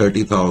this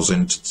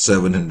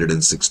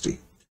 30,760.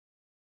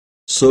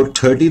 So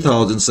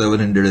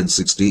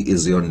 30,760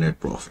 is your net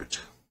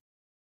profit.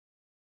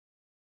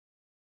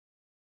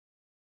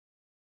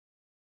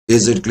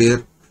 Is it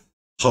clear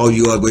how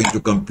you are going to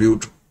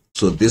compute?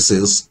 So this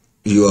is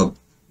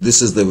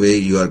the way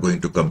you are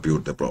going to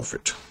compute the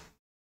profit.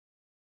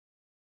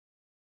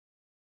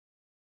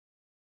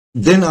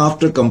 Then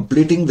after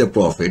completing the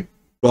profit,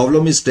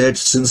 problem is that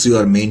since you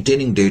are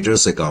maintaining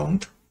debtors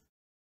account,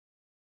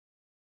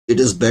 it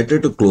is better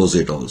to close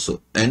it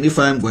also. And if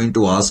I am going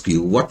to ask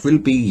you what will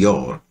be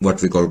your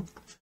what we call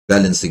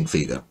balancing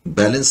figure,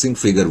 balancing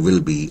figure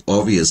will be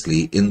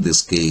obviously in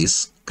this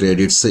case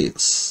credit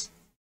sales.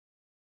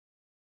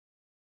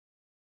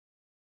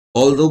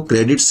 although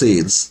credit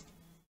sales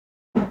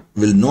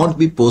will not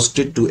be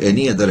posted to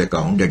any other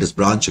account, that is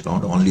branch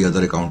account. Only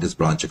other account is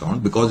branch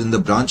account, because in the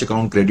branch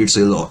account credit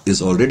sale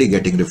is already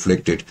getting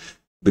reflected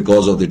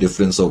because of the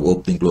difference of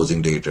opening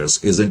closing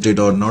dates, isn't it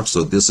or not?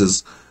 So this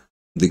is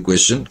the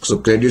question. So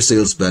credit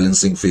sales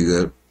balancing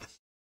figure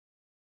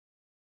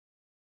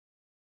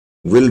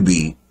will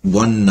be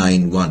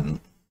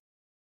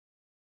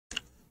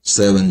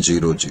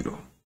 191700.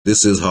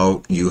 This is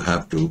how you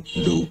have to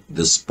do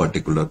this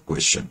particular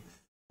question.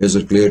 Is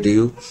it clear to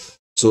you?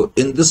 So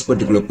in this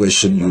particular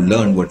question, you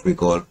learn what we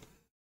call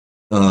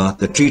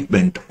the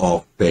treatment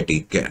of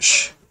petty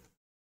cash.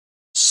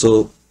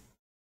 So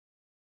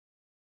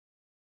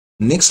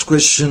next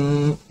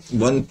question,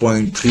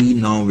 1.3.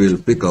 Now we'll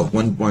pick up.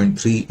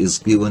 1.3 is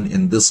given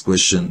in this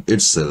question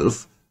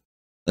itself,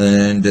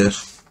 and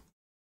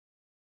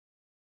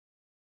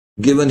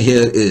given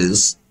here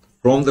is,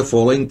 from the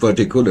following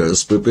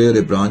particulars, prepare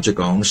a branch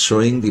account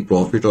showing the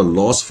profit or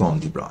loss from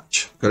the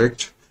branch.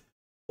 Correct?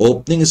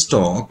 Opening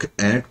stock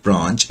at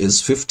branch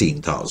is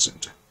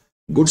 15,000.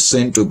 Goods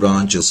sent to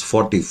branch is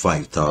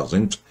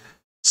 45,000.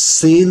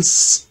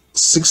 Sales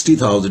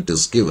 60,000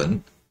 is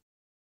given.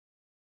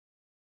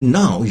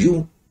 Now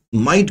you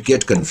might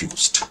get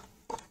confused.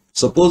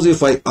 Suppose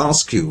if I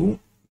ask you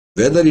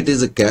whether it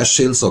is a cash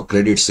sales or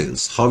credit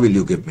sales, how will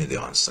you give me the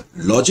answer?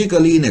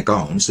 Logically in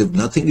accounts, if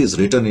nothing is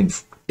written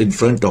in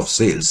front of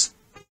sales,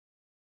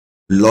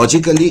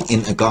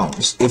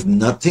 if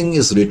nothing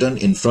is written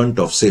in front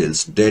of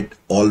sales, that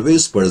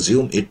always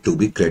presume it to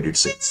be credit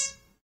sales.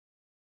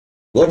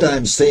 What I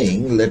am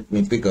saying, let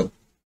me pick up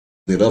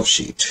the rough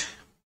sheet.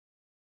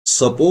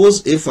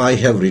 Suppose if I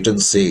have written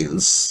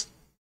sales,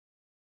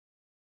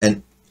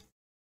 and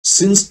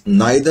since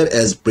neither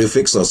as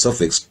prefix or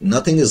suffix,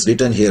 nothing is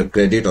written here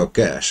credit or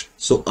cash,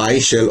 so I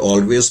shall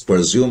always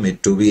presume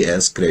it to be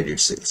as credit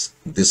sales.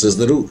 This is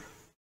the rule.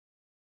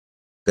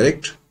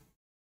 Correct?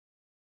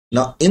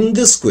 Now in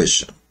this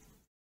question,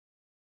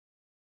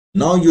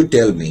 now you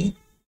tell me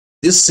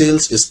this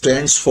sales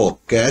stands for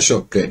cash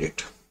or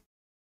credit.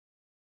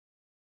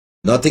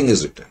 Nothing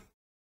is written.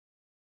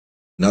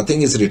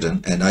 Nothing is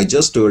written, and I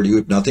just told you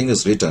if nothing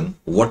is written,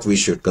 what we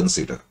should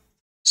consider.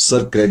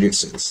 Sir, credit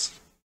sales.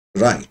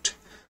 Right.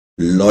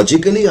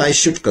 Logically, I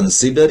should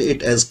consider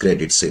it as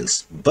credit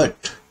sales.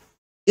 But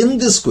in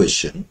this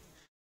question,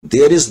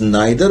 there is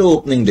neither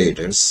opening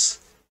dates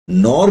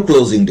nor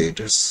closing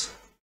dates.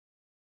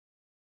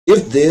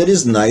 If there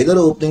is neither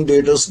opening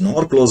dates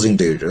nor closing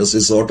dates,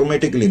 it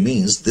automatically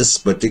means this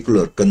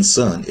particular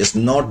concern is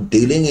not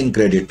dealing in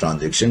credit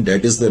transaction.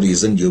 That is the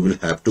reason you will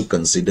have to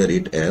consider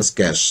it as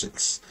cash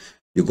sales.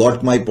 You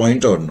got my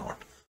point or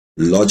not?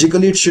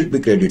 Logically, it should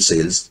be credit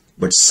sales,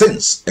 but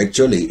since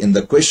actually in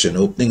the question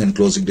opening and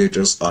closing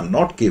dates are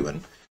not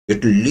given,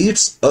 it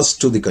leads us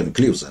to the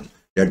conclusion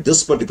that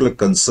this particular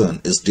concern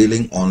is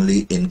dealing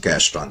only in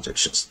cash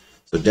transactions.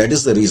 So that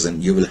is the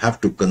reason you will have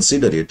to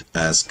consider it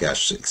as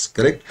cash sales.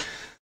 Correct?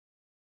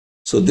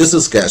 So this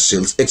is cash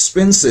sales.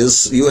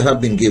 Expenses, you have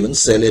been given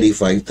salary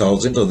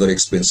 5,000, other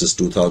expenses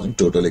 2,000,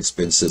 total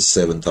expenses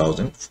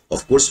 7,000.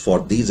 Of course, for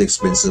these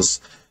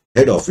expenses,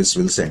 head office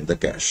will send the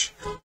cash.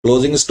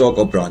 Closing stock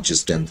of branch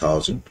is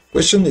 10,000.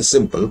 Question is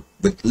simple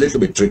with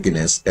little bit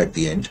trickiness at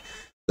the end.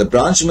 The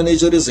branch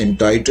manager is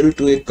entitled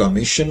to a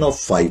commission of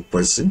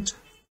 5%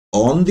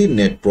 on the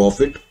net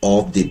profit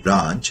of the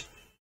branch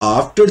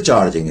after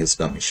charging his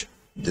commission.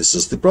 This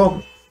is the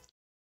problem.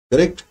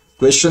 Correct?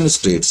 Question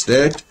states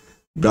that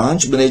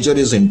branch manager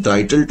is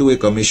entitled to a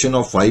commission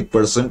of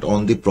 5%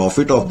 on the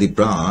profit of the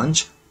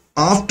branch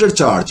after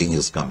charging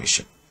his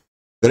commission.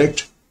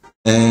 Correct?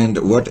 And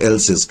what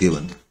else is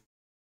given?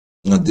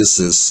 Now this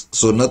is,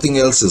 so nothing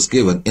else is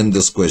given in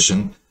this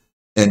question.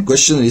 And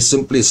question is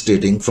simply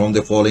stating from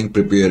the following,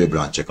 prepare a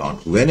branch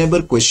account.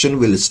 Whenever question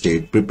will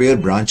state prepare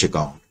branch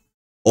account,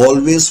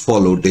 always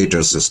follow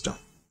data system.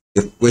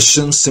 If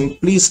question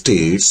simply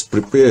states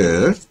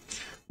prepare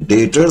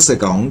debtors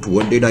account,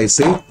 what did I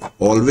say?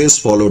 Always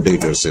follow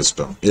data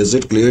system. Is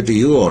it clear to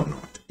you or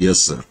not? Yes,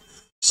 sir.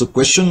 So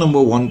question number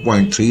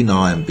 1.3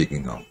 now I am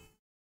picking up.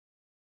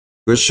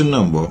 Question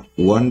number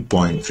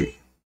 1.3.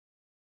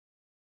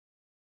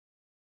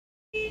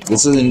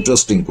 This is an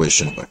interesting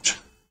question, but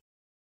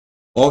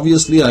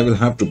obviously I will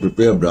have to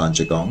prepare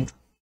branch account.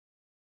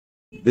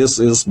 This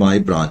is my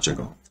branch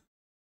account.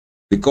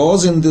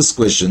 Because in this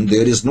question,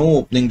 there is no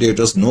opening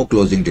dates, no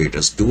closing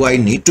dates. Do I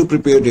need to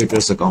prepare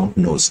debtors account?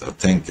 No, sir.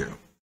 Thank you.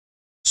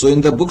 So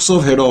in the books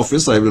of head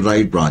office, I will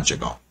write branch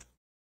account.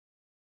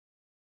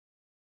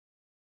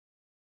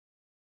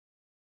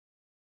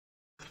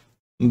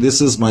 This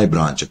is my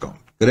branch account,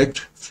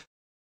 correct?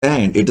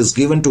 And it is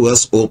given to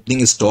us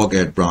opening stock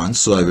at branch.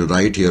 So I will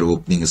write here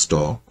opening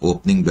stock,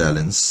 opening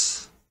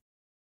balance,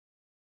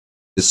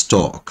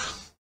 stock.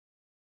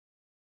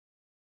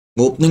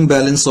 Opening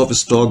balance of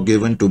stock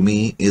given to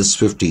me is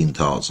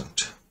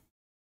 15,000.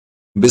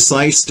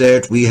 Besides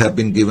that, we have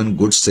been given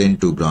goods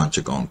sent to branch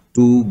account.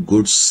 2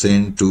 goods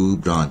sent to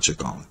branch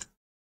account.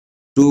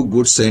 2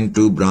 goods sent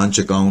to branch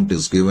account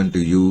is given to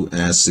you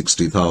as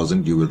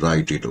 60,000. You will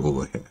write it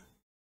over here.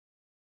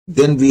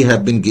 Then we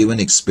have been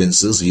given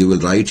expenses. You will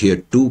write here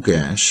to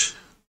cash.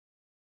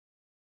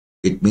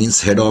 It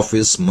means head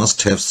office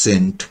must have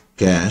sent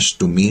cash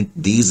to meet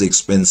these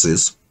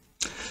expenses.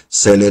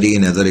 Salary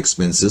and other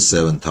expenses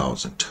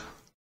 7,000.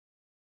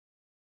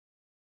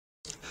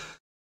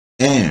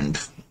 And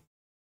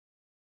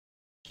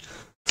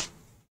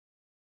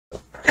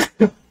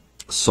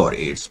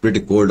sorry, it's pretty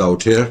cold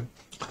out here.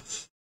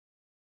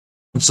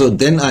 So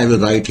then I will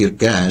write here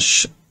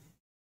cash,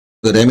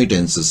 the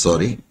remittances,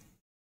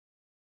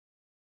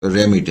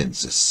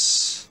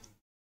 remittances.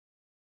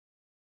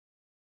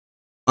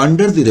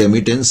 Under the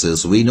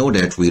remittances, we know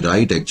that we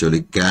write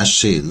actually cash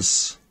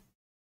sales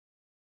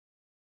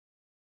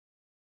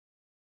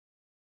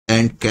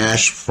and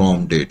cash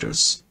from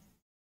debtors.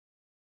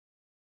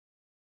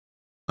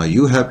 Now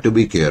you have to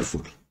be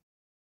careful.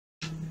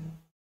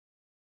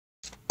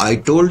 I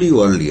told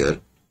you earlier,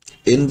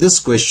 in this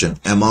question,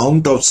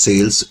 amount of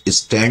sales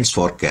stands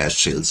for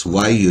cash sales.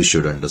 Why? You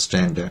should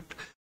understand that.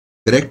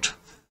 Correct?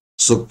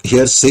 So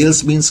here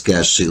sales means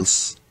cash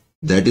sales.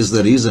 That is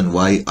the reason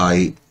why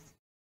I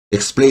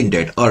explained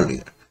that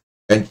earlier.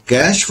 And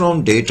cash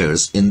from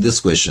debtors in this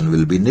question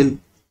will be nil.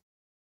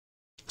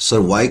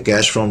 So why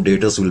cash from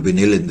debtors will be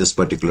nil in this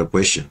particular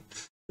question?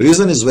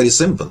 Reason is very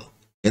simple.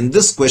 In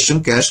this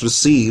question, cash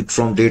received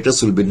from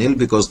debtors will be nil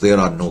because there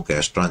are no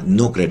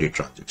credit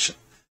transaction.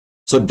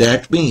 So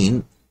that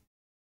means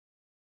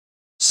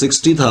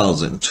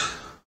 60,000.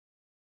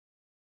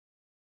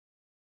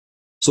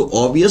 So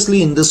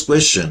obviously in this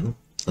question,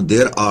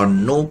 there are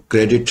no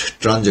credit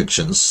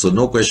transactions. So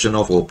no question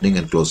of opening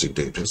and closing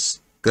debtors.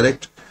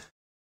 Correct?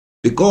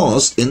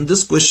 Because in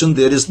this question,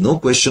 there is no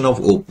question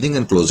of opening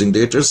and closing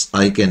debtors.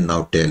 I can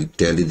now tell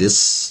you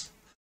this.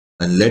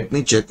 And let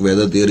me check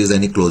whether there is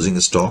any closing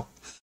stock.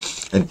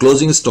 And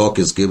closing stock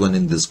is given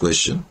in this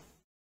question.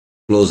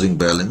 Closing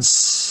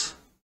balance.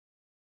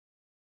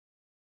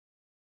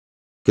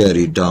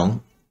 Carried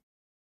down.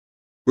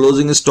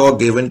 Closing stock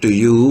given to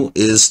you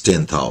is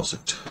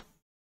 10,000.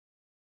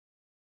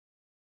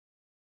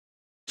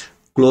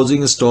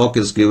 Closing stock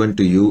is given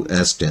to you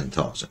as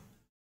 10,000.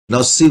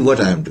 Now see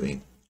what I am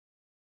doing.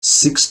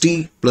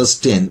 60 plus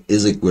 10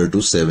 is equal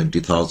to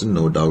 70,000.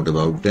 No doubt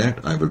about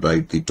that. I will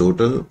write the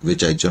total,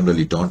 which I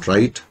generally don't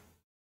write.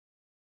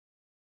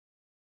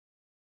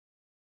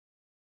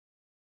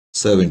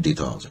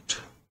 70,000.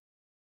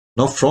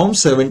 Now from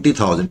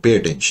 70,000, pay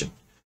attention.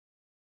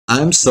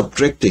 I am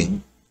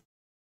subtracting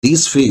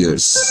these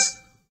figures.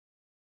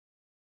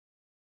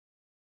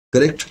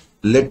 Correct?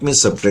 Let me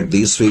subtract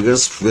these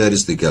figures. Where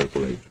is the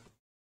calculator?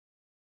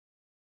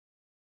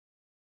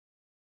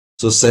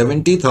 So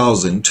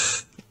 70,000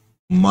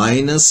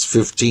 minus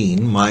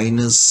 15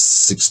 minus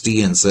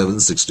 60 and 7,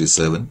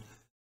 67.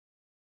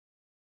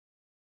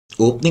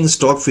 Opening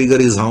stock figure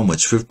is how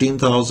much?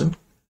 15,000.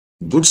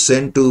 Goods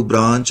sent to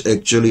branch,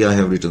 actually I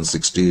have written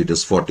 60, it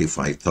is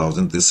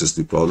 45,000. This is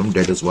the problem.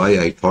 That is why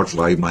I thought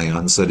why my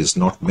answer is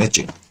not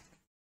matching.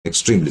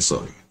 Extremely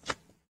sorry.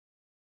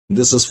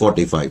 This is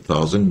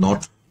 45,000,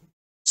 not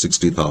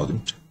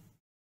 60,000.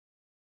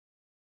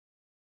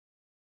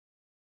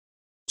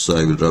 So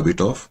I will rub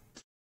it off.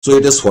 So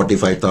it is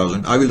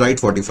 45,000. I will write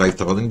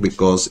 45,000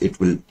 because it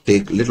will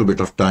take a little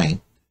bit of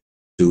time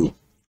to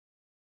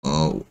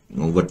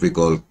what we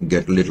call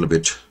get a little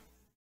bit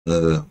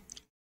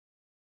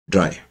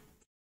dry.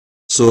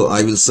 So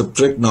I will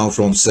subtract now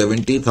from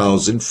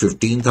 70,000,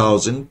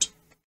 15,000,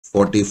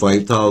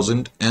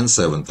 45,000 and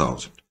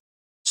 7,000.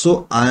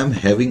 So I am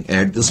having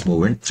at this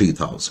moment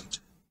 3,000.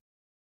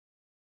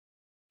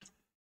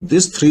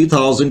 This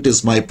 3,000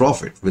 is my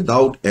profit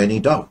without any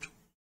doubt.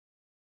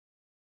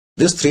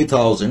 This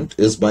 3,000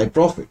 is my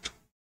profit.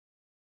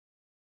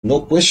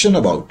 No question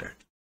about that.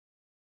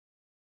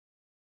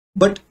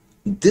 But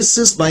this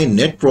is my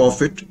net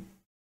profit.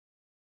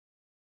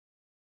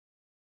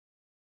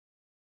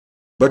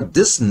 But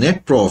this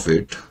net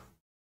profit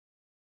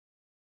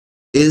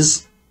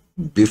is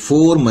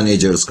before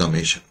manager's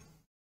commission.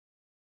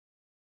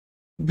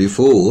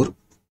 Before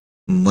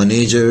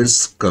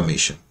manager's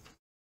commission.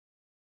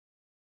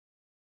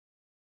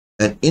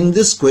 And in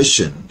this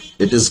question,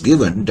 it is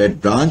given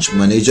that branch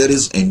manager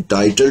is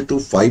entitled to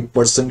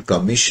 5%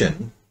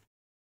 commission.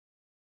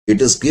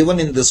 It is given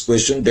in this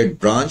question that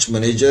branch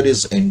manager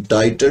is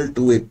entitled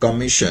to a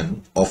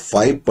commission of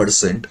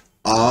 5%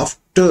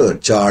 after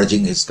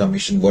charging his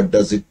commission. What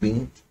does it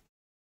mean?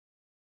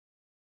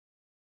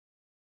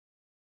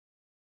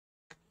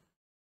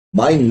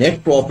 My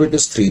net profit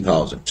is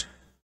 3,000.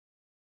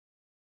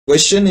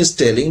 Question is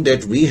telling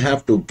that we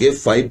have to give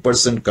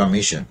 5%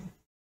 commission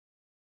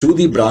to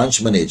the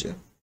branch manager.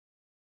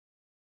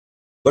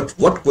 But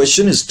what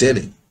question is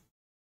telling?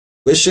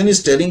 Question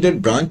is telling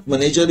that branch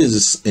manager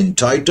is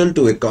entitled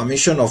to a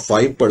commission of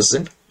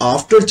 5%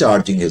 after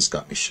charging his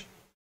commission.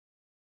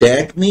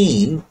 That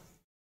means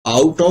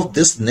out of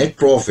this net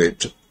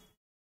profit,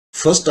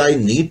 first I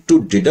need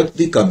to deduct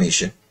the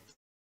commission,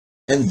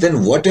 and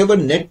then whatever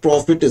net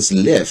profit is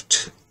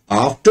left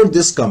after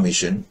this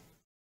commission,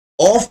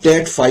 of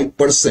that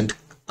 5%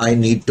 I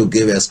need to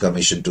give as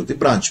commission to the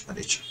branch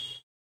manager.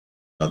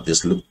 Now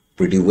this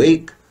pretty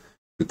vague,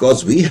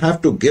 because we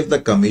have to give the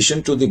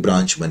commission to the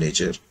branch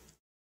manager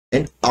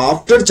and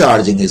after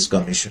charging his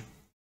commission.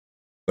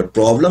 But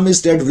problem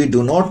is that we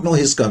do not know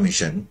his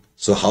commission.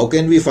 So how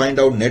can we find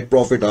out net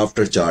profit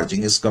after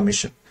charging his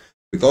commission?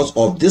 Because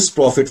of this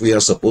profit, we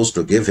are supposed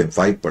to give him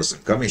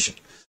 5% commission.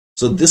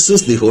 So this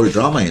is the whole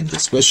drama in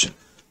this question.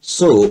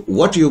 So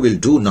what you will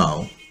do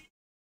now,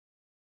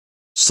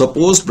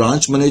 suppose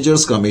branch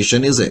manager's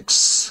commission is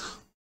X.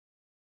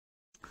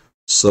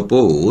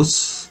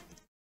 Suppose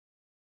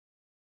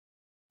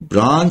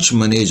branch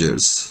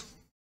managers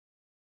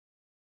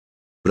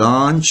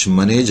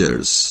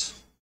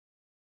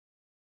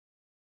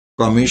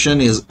commission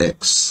is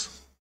X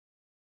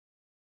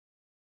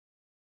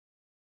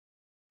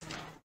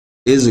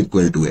is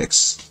equal to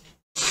X.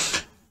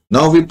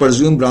 Now we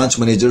presume branch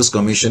manager's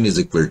commission is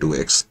equal to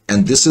X,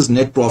 and this is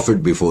net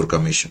profit before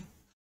commission.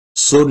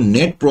 So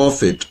net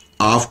profit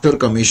after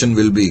commission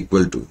will be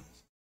equal to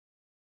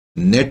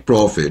net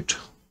profit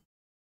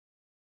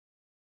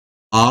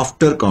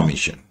after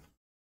commission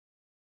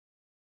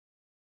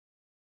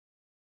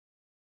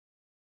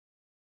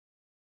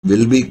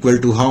will be equal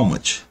to how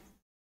much?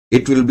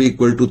 It will be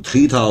equal to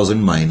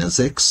 3000 minus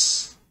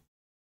X.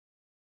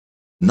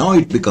 Now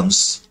it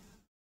becomes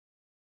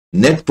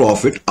net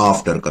profit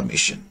after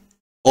commission.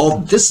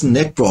 Of this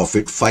net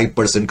profit,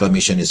 5%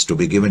 commission is to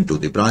be given to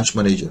the branch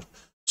manager.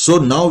 So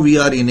now we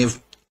are in a,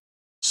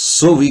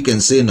 so we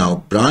can say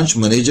now branch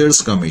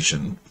manager's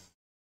commission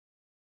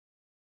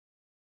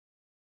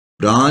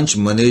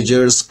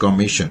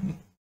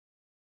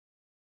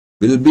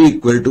will be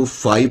equal to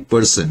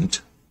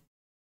 5%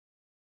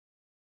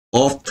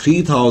 of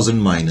 3000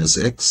 minus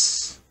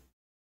X.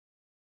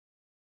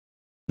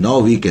 Now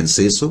we can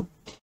say so.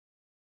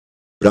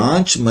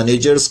 Branch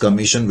manager's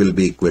commission will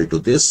be equal to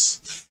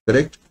this,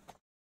 correct?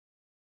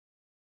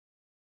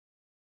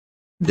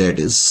 That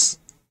is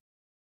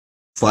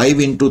 5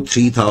 into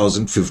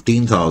 3000,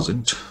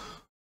 15,000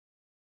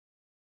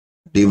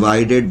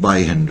 divided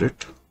by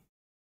 100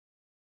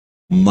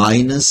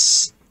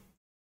 minus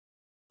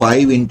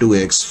 5 into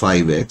X,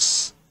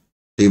 5X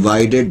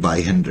divided by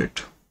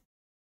 100,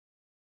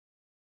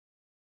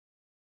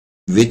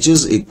 which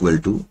is equal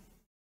to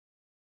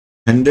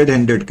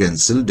 100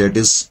 cancel, that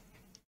is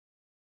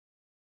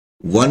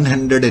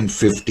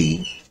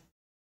 150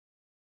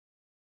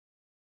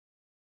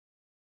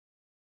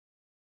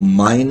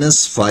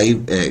 minus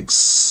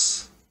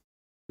 5x,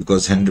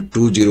 because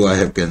 20 I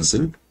have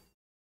cancelled,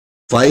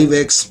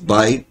 5x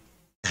by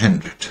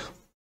 100.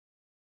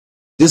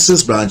 This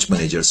is branch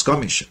manager's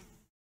commission.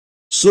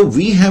 So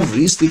we have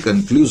reached the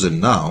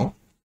conclusion now.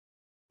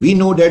 We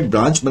know that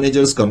branch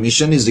manager's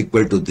commission is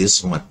equal to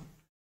this one.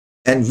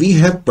 And we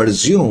have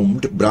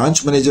presumed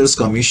branch manager's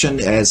commission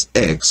as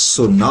X.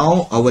 So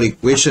now our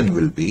equation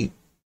will be,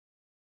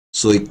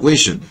 so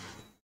equation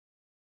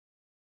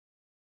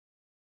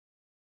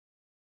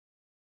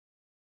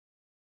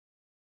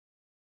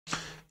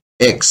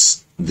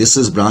X, this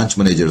is branch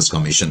manager's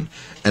commission,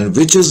 and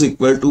which is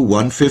equal to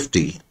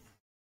 150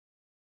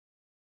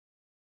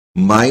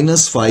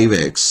 minus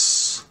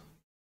 5x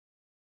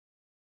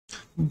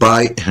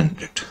by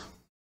 100.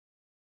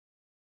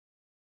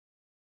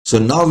 So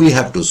now we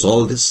have to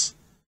solve this.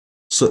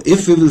 So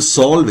if we will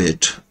solve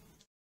it,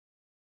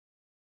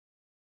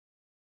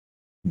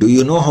 do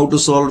you know how to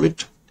solve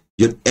it?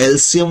 Your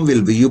LCM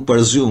will be, you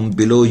presume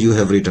below you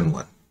have written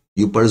 1.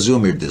 You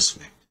presume it this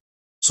way.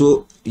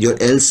 So your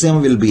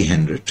LCM will be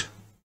 100.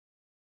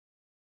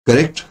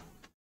 Correct?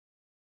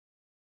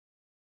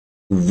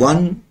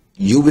 1,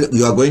 you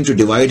are going to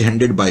divide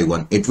 100 by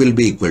 1. It will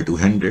be equal to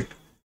 100.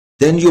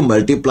 Then you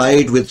multiply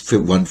it with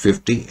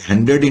 150.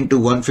 100 into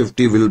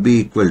 150 will be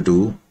equal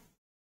to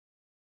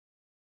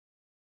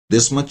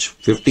this much,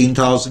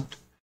 15,000.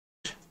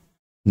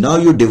 Now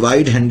you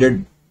divide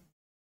 100,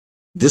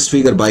 this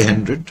figure by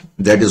 100,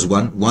 that is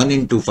 1. 1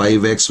 into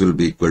 5x will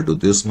be equal to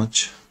this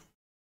much.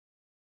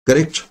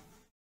 Correct?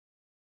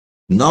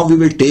 Now we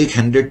will take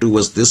 100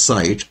 towards this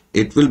side.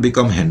 It will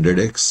become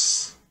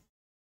 100x.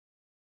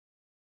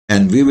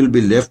 And we will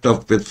be left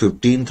up with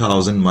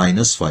 15,000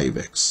 minus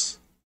 5x.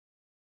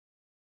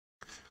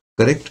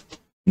 Correct?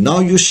 Now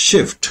you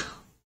shift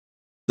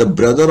the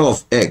brother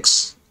of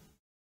x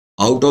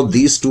out of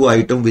these two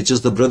items, which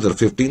is the brother,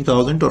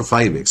 15,000 or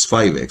 5x,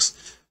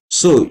 5x.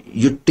 So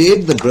you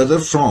take the brother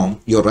from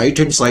your right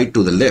hand side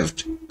to the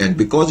left, and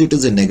because it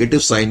is a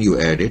negative sign, you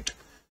add it.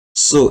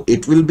 So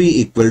it will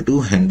be equal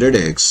to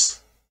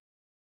 100x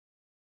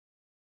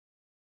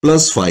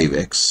plus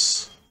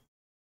 5x,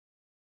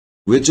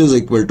 which is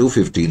equal to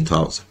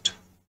 15,000.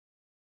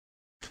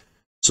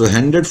 So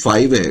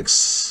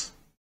 105x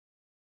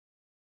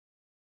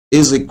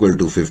is equal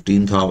to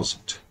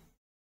 15,000.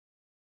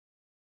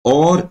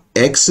 Or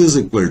x is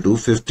equal to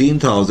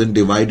 15,000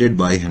 divided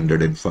by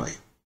 105.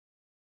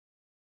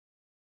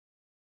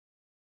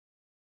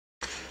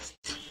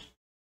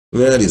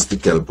 Where is the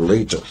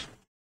calculator?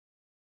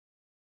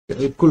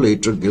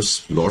 Calculator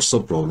gives lots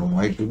of problem.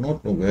 I do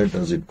not know where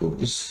does it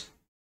goes.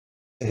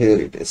 Here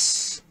it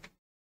is.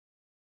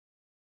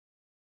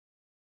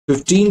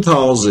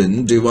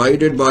 15,000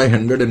 divided by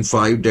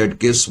 105, that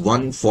gives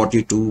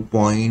 142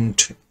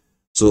 point.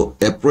 So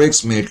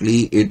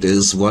approximately it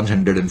is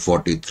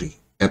 143,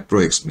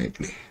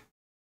 approximately.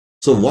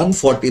 So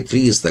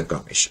 143 is the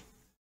commission.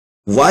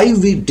 Why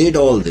we did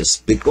all this?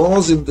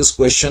 Because in this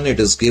question it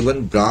is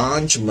given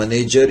branch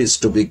manager is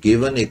to be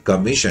given a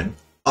commission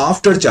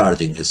after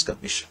charging his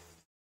commission.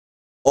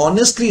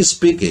 Honestly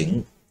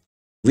speaking,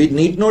 we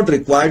need not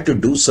require to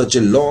do such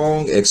a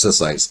long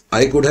exercise.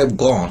 I could have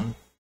gone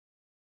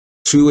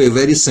through a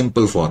very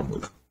simple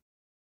formula.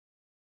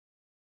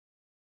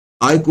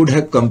 I could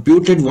have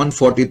computed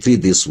 143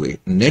 this way.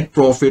 Net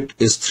profit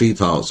is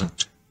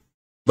 3,000.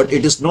 But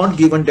it is not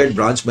given that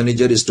branch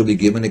manager is to be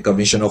given a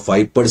commission of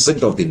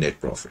 5% of the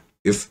net profit.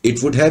 If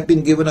it would have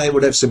been given, I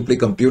would have simply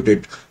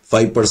computed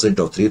 5%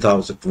 of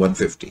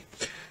 3,150.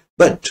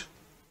 But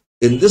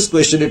in this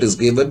question, it is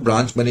given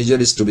branch manager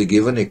is to be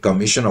given a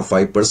commission of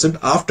 5%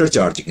 after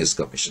charging his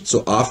commission.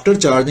 So after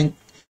charging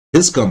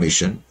his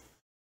commission,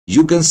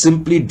 you can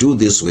simply do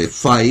this way,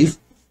 5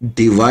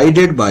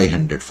 divided by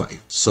 105.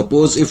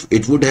 Suppose if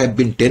it would have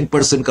been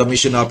 10%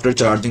 commission after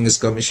charging his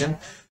commission,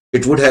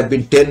 it would have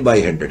been 10 by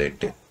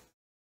 110.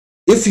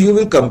 If you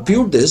will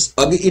compute this,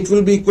 again it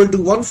will be equal to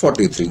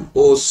 143.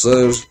 Oh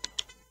sir,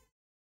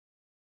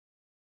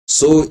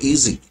 so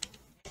easy.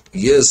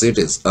 Yes, it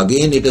is.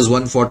 Again it is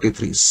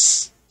 143.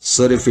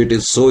 Sir, if it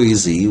is so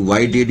easy,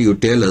 why did you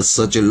tell us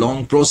such a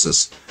long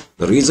process?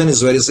 The reason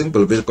is very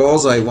simple,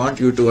 because I want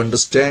you to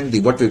understand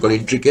the what we call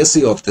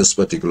intricacy of this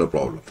particular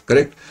problem,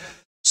 correct?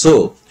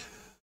 So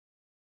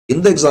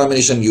in the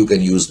examination you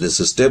can use this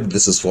step.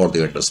 This is for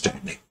the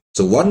understanding.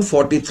 So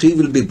 143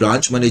 will be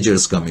branch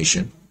manager's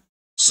commission.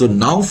 So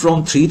now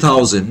from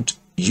 3,000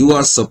 you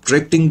are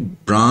subtracting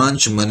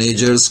branch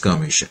manager's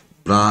commission.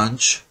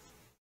 Branch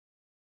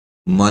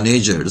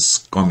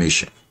manager's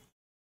commission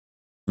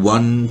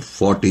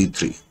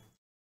 143,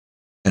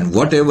 and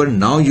whatever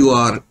now you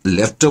are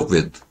left up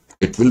with,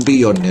 it will be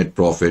your net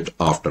profit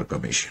after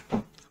commission,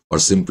 or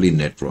simply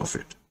net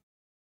profit.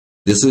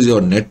 This is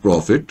your net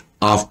profit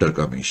after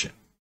commission,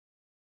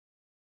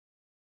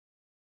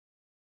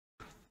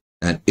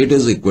 and it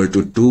is equal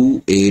to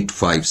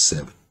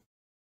 2857.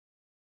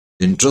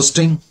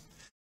 Interesting.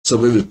 So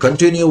we will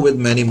continue with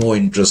many more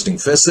interesting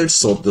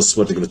facets of this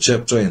particular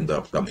chapter in the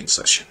upcoming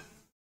session.